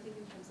 and so I think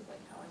in terms of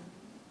like how I'm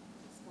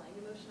displaying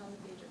emotion on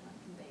the page or not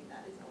conveying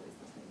that is always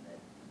something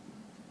that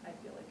I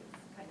feel like is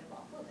kind of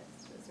off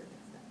limits to a certain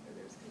extent, or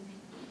there's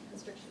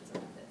constrictions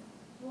around it.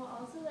 Well,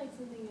 also, like,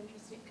 something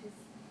interesting, because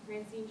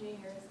Francine J.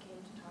 Harris came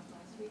to talk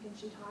last week, and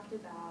she talked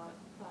about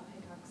Bob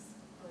Hickok's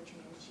poetry,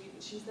 and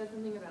she said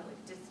something about,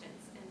 like,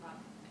 distance in Bob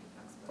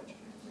Hickok's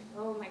poetry. I was like,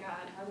 oh my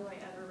god, how do I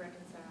ever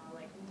reconcile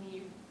like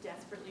me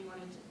desperately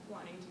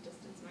wanting to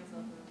distance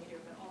myself from the leader,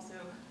 but also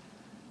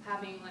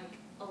having like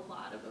a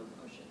lot of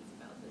emotions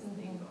about this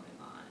thing going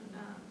on.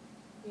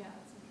 Yeah,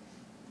 it's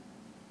interesting.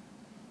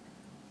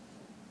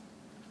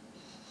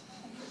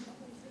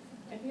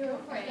 I feel Go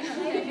for it.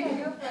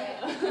 Go for it.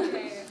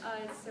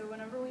 Okay, so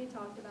whenever we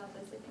talked about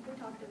this, I think we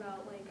talked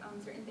about like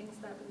certain things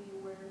that we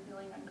were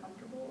feeling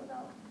uncomfortable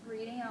about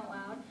reading out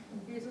loud.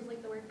 Yours was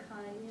like the word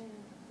cunt.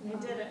 I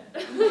did it.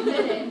 You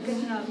did it.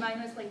 Good enough.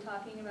 Mine was like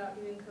talking about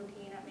doing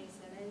cocaine at May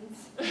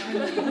Simmons.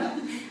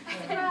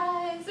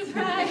 Surprise!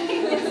 Surprise!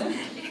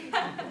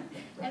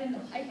 Yeah. And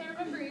I can't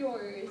remember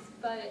yours,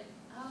 but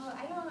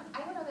I don't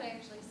know that I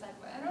actually said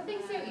what. I don't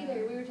think so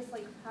either. We were just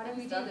like, how do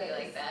we do Something this?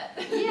 like that.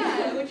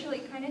 Yeah, which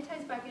like kind of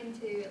ties back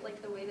into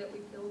like the way that we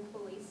feel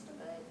policed a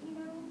bit, you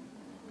know?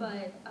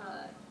 But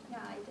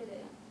yeah, I did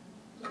it.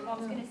 My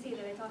mom's gonna see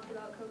that I talked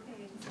about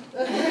cocaine.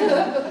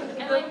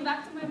 And like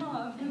back to my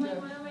mom. And like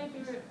one of my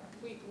favorite,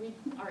 we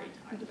already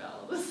talked about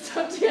all this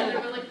stuff together,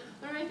 but like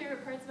one of my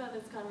favorite parts about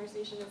this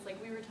conversation is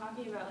like we were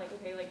talking about like,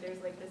 okay, like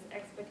there's like this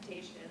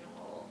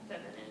expectational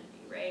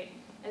femininity, right?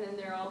 And then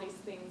there are all these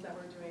things that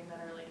we're doing that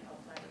are like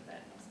outside of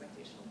that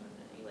expectational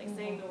femininity, like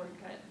saying the word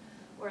cut,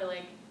 or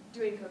like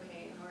doing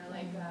cocaine, or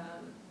like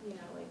you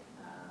know, like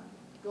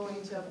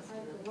going to a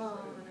park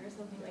alone or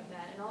something like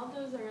that. And all of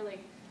those are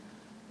like,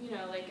 you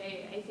know, like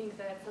I think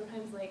that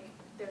sometimes like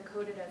they're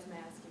coded as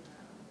masculine.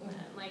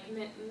 Like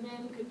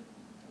men could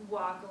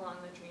walk along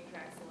the train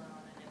tracks alone,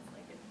 and it's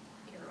like a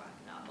Kerouac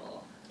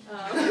novel.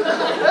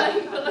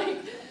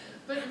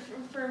 But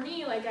for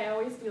me, like I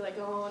always feel like,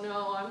 oh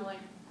no, I'm like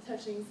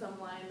touching some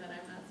line that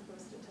I'm not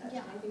supposed to touch.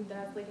 Yeah. And I think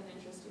that's like an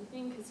interesting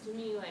thing, because to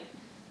me, like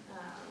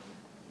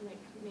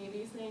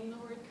maybe saying the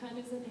word cunt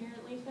is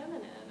inherently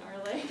feminine,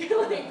 or like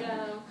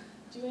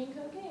doing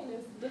cocaine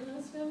is the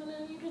most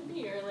feminine you could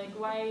be, or like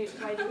why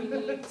do we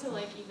need to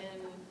like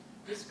even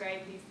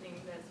describe these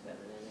things as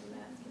feminine and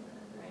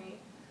masculine, right?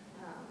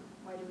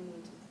 Why do we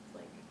need to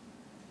like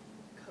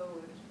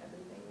code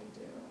everything we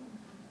do?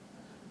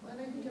 Well,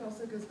 and I think it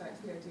also goes back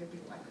to the idea of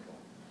being likable.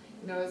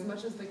 You know, as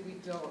much as like we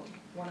don't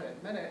want to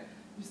admit it,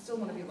 you still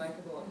want to be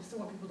likable. You still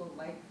want people to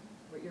like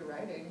what you're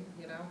writing,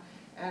 you know?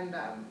 And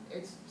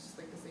it's just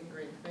like this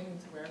ingrained thing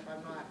to where if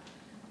I'm not,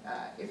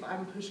 if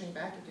I'm pushing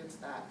back against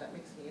that, that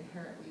makes me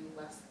inherently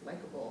less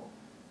likable,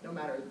 no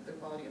matter the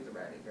quality of the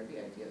writing or the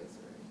ideas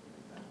or anything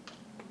like that.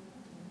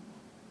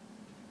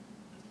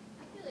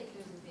 I feel like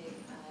there's a big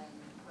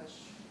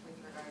push with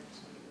regard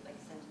to like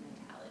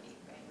sentimentality,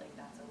 right? Like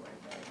that's a word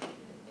that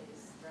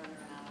is thrown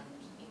around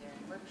either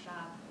in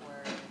workshop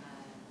or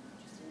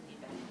just in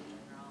feedback in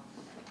general,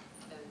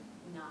 of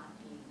not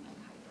being like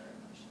hyper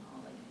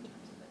emotional, like in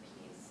terms of the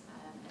piece.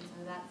 And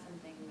so that's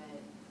something that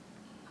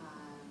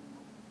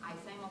I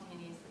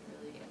simultaneously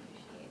really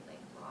appreciate, like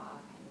raw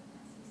kind of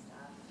messy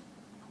stuff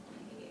on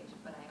the page,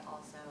 but I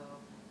also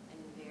am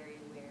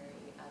very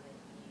wary of it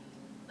being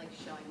like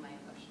showing my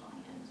emotional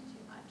hand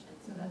too much, and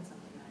so that's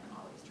something that I'm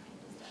always trying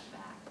to step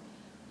back,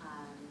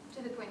 to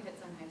the point that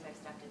sometimes I've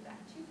stepped it back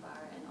too far,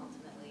 and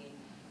ultimately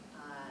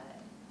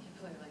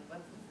people are like,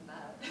 what's this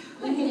about?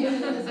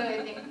 So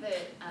I think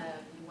that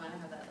you want to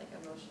have that like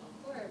emotional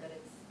core, but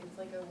it's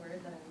like a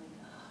word that I'm like,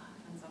 ugh,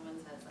 when someone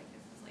says like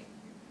this is like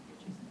you're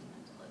too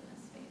sentimental in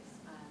this space.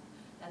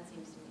 That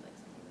seems to me like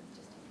something that's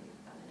distinctly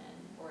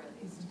feminine, or at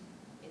least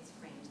it's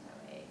framed that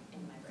way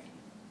in my brain.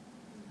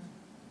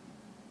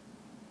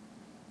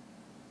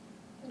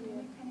 And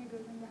then it kind of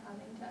goes into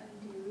having to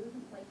undo,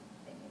 like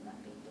thinking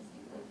that being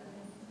distinctly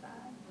feminine is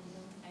bad.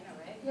 I know,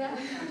 right? Yeah.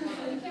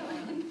 Totally. Can't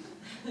win.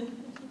 Do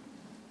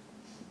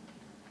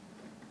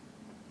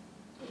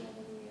you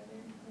have any other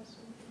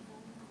questions?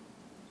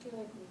 I feel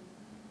like we.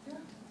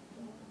 Yeah.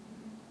 All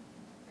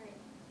right.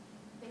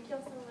 Thank you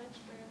all so much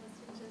for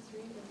listening to us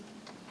read.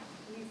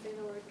 And you say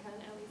the word cunt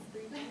at least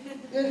 3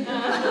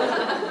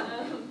 times.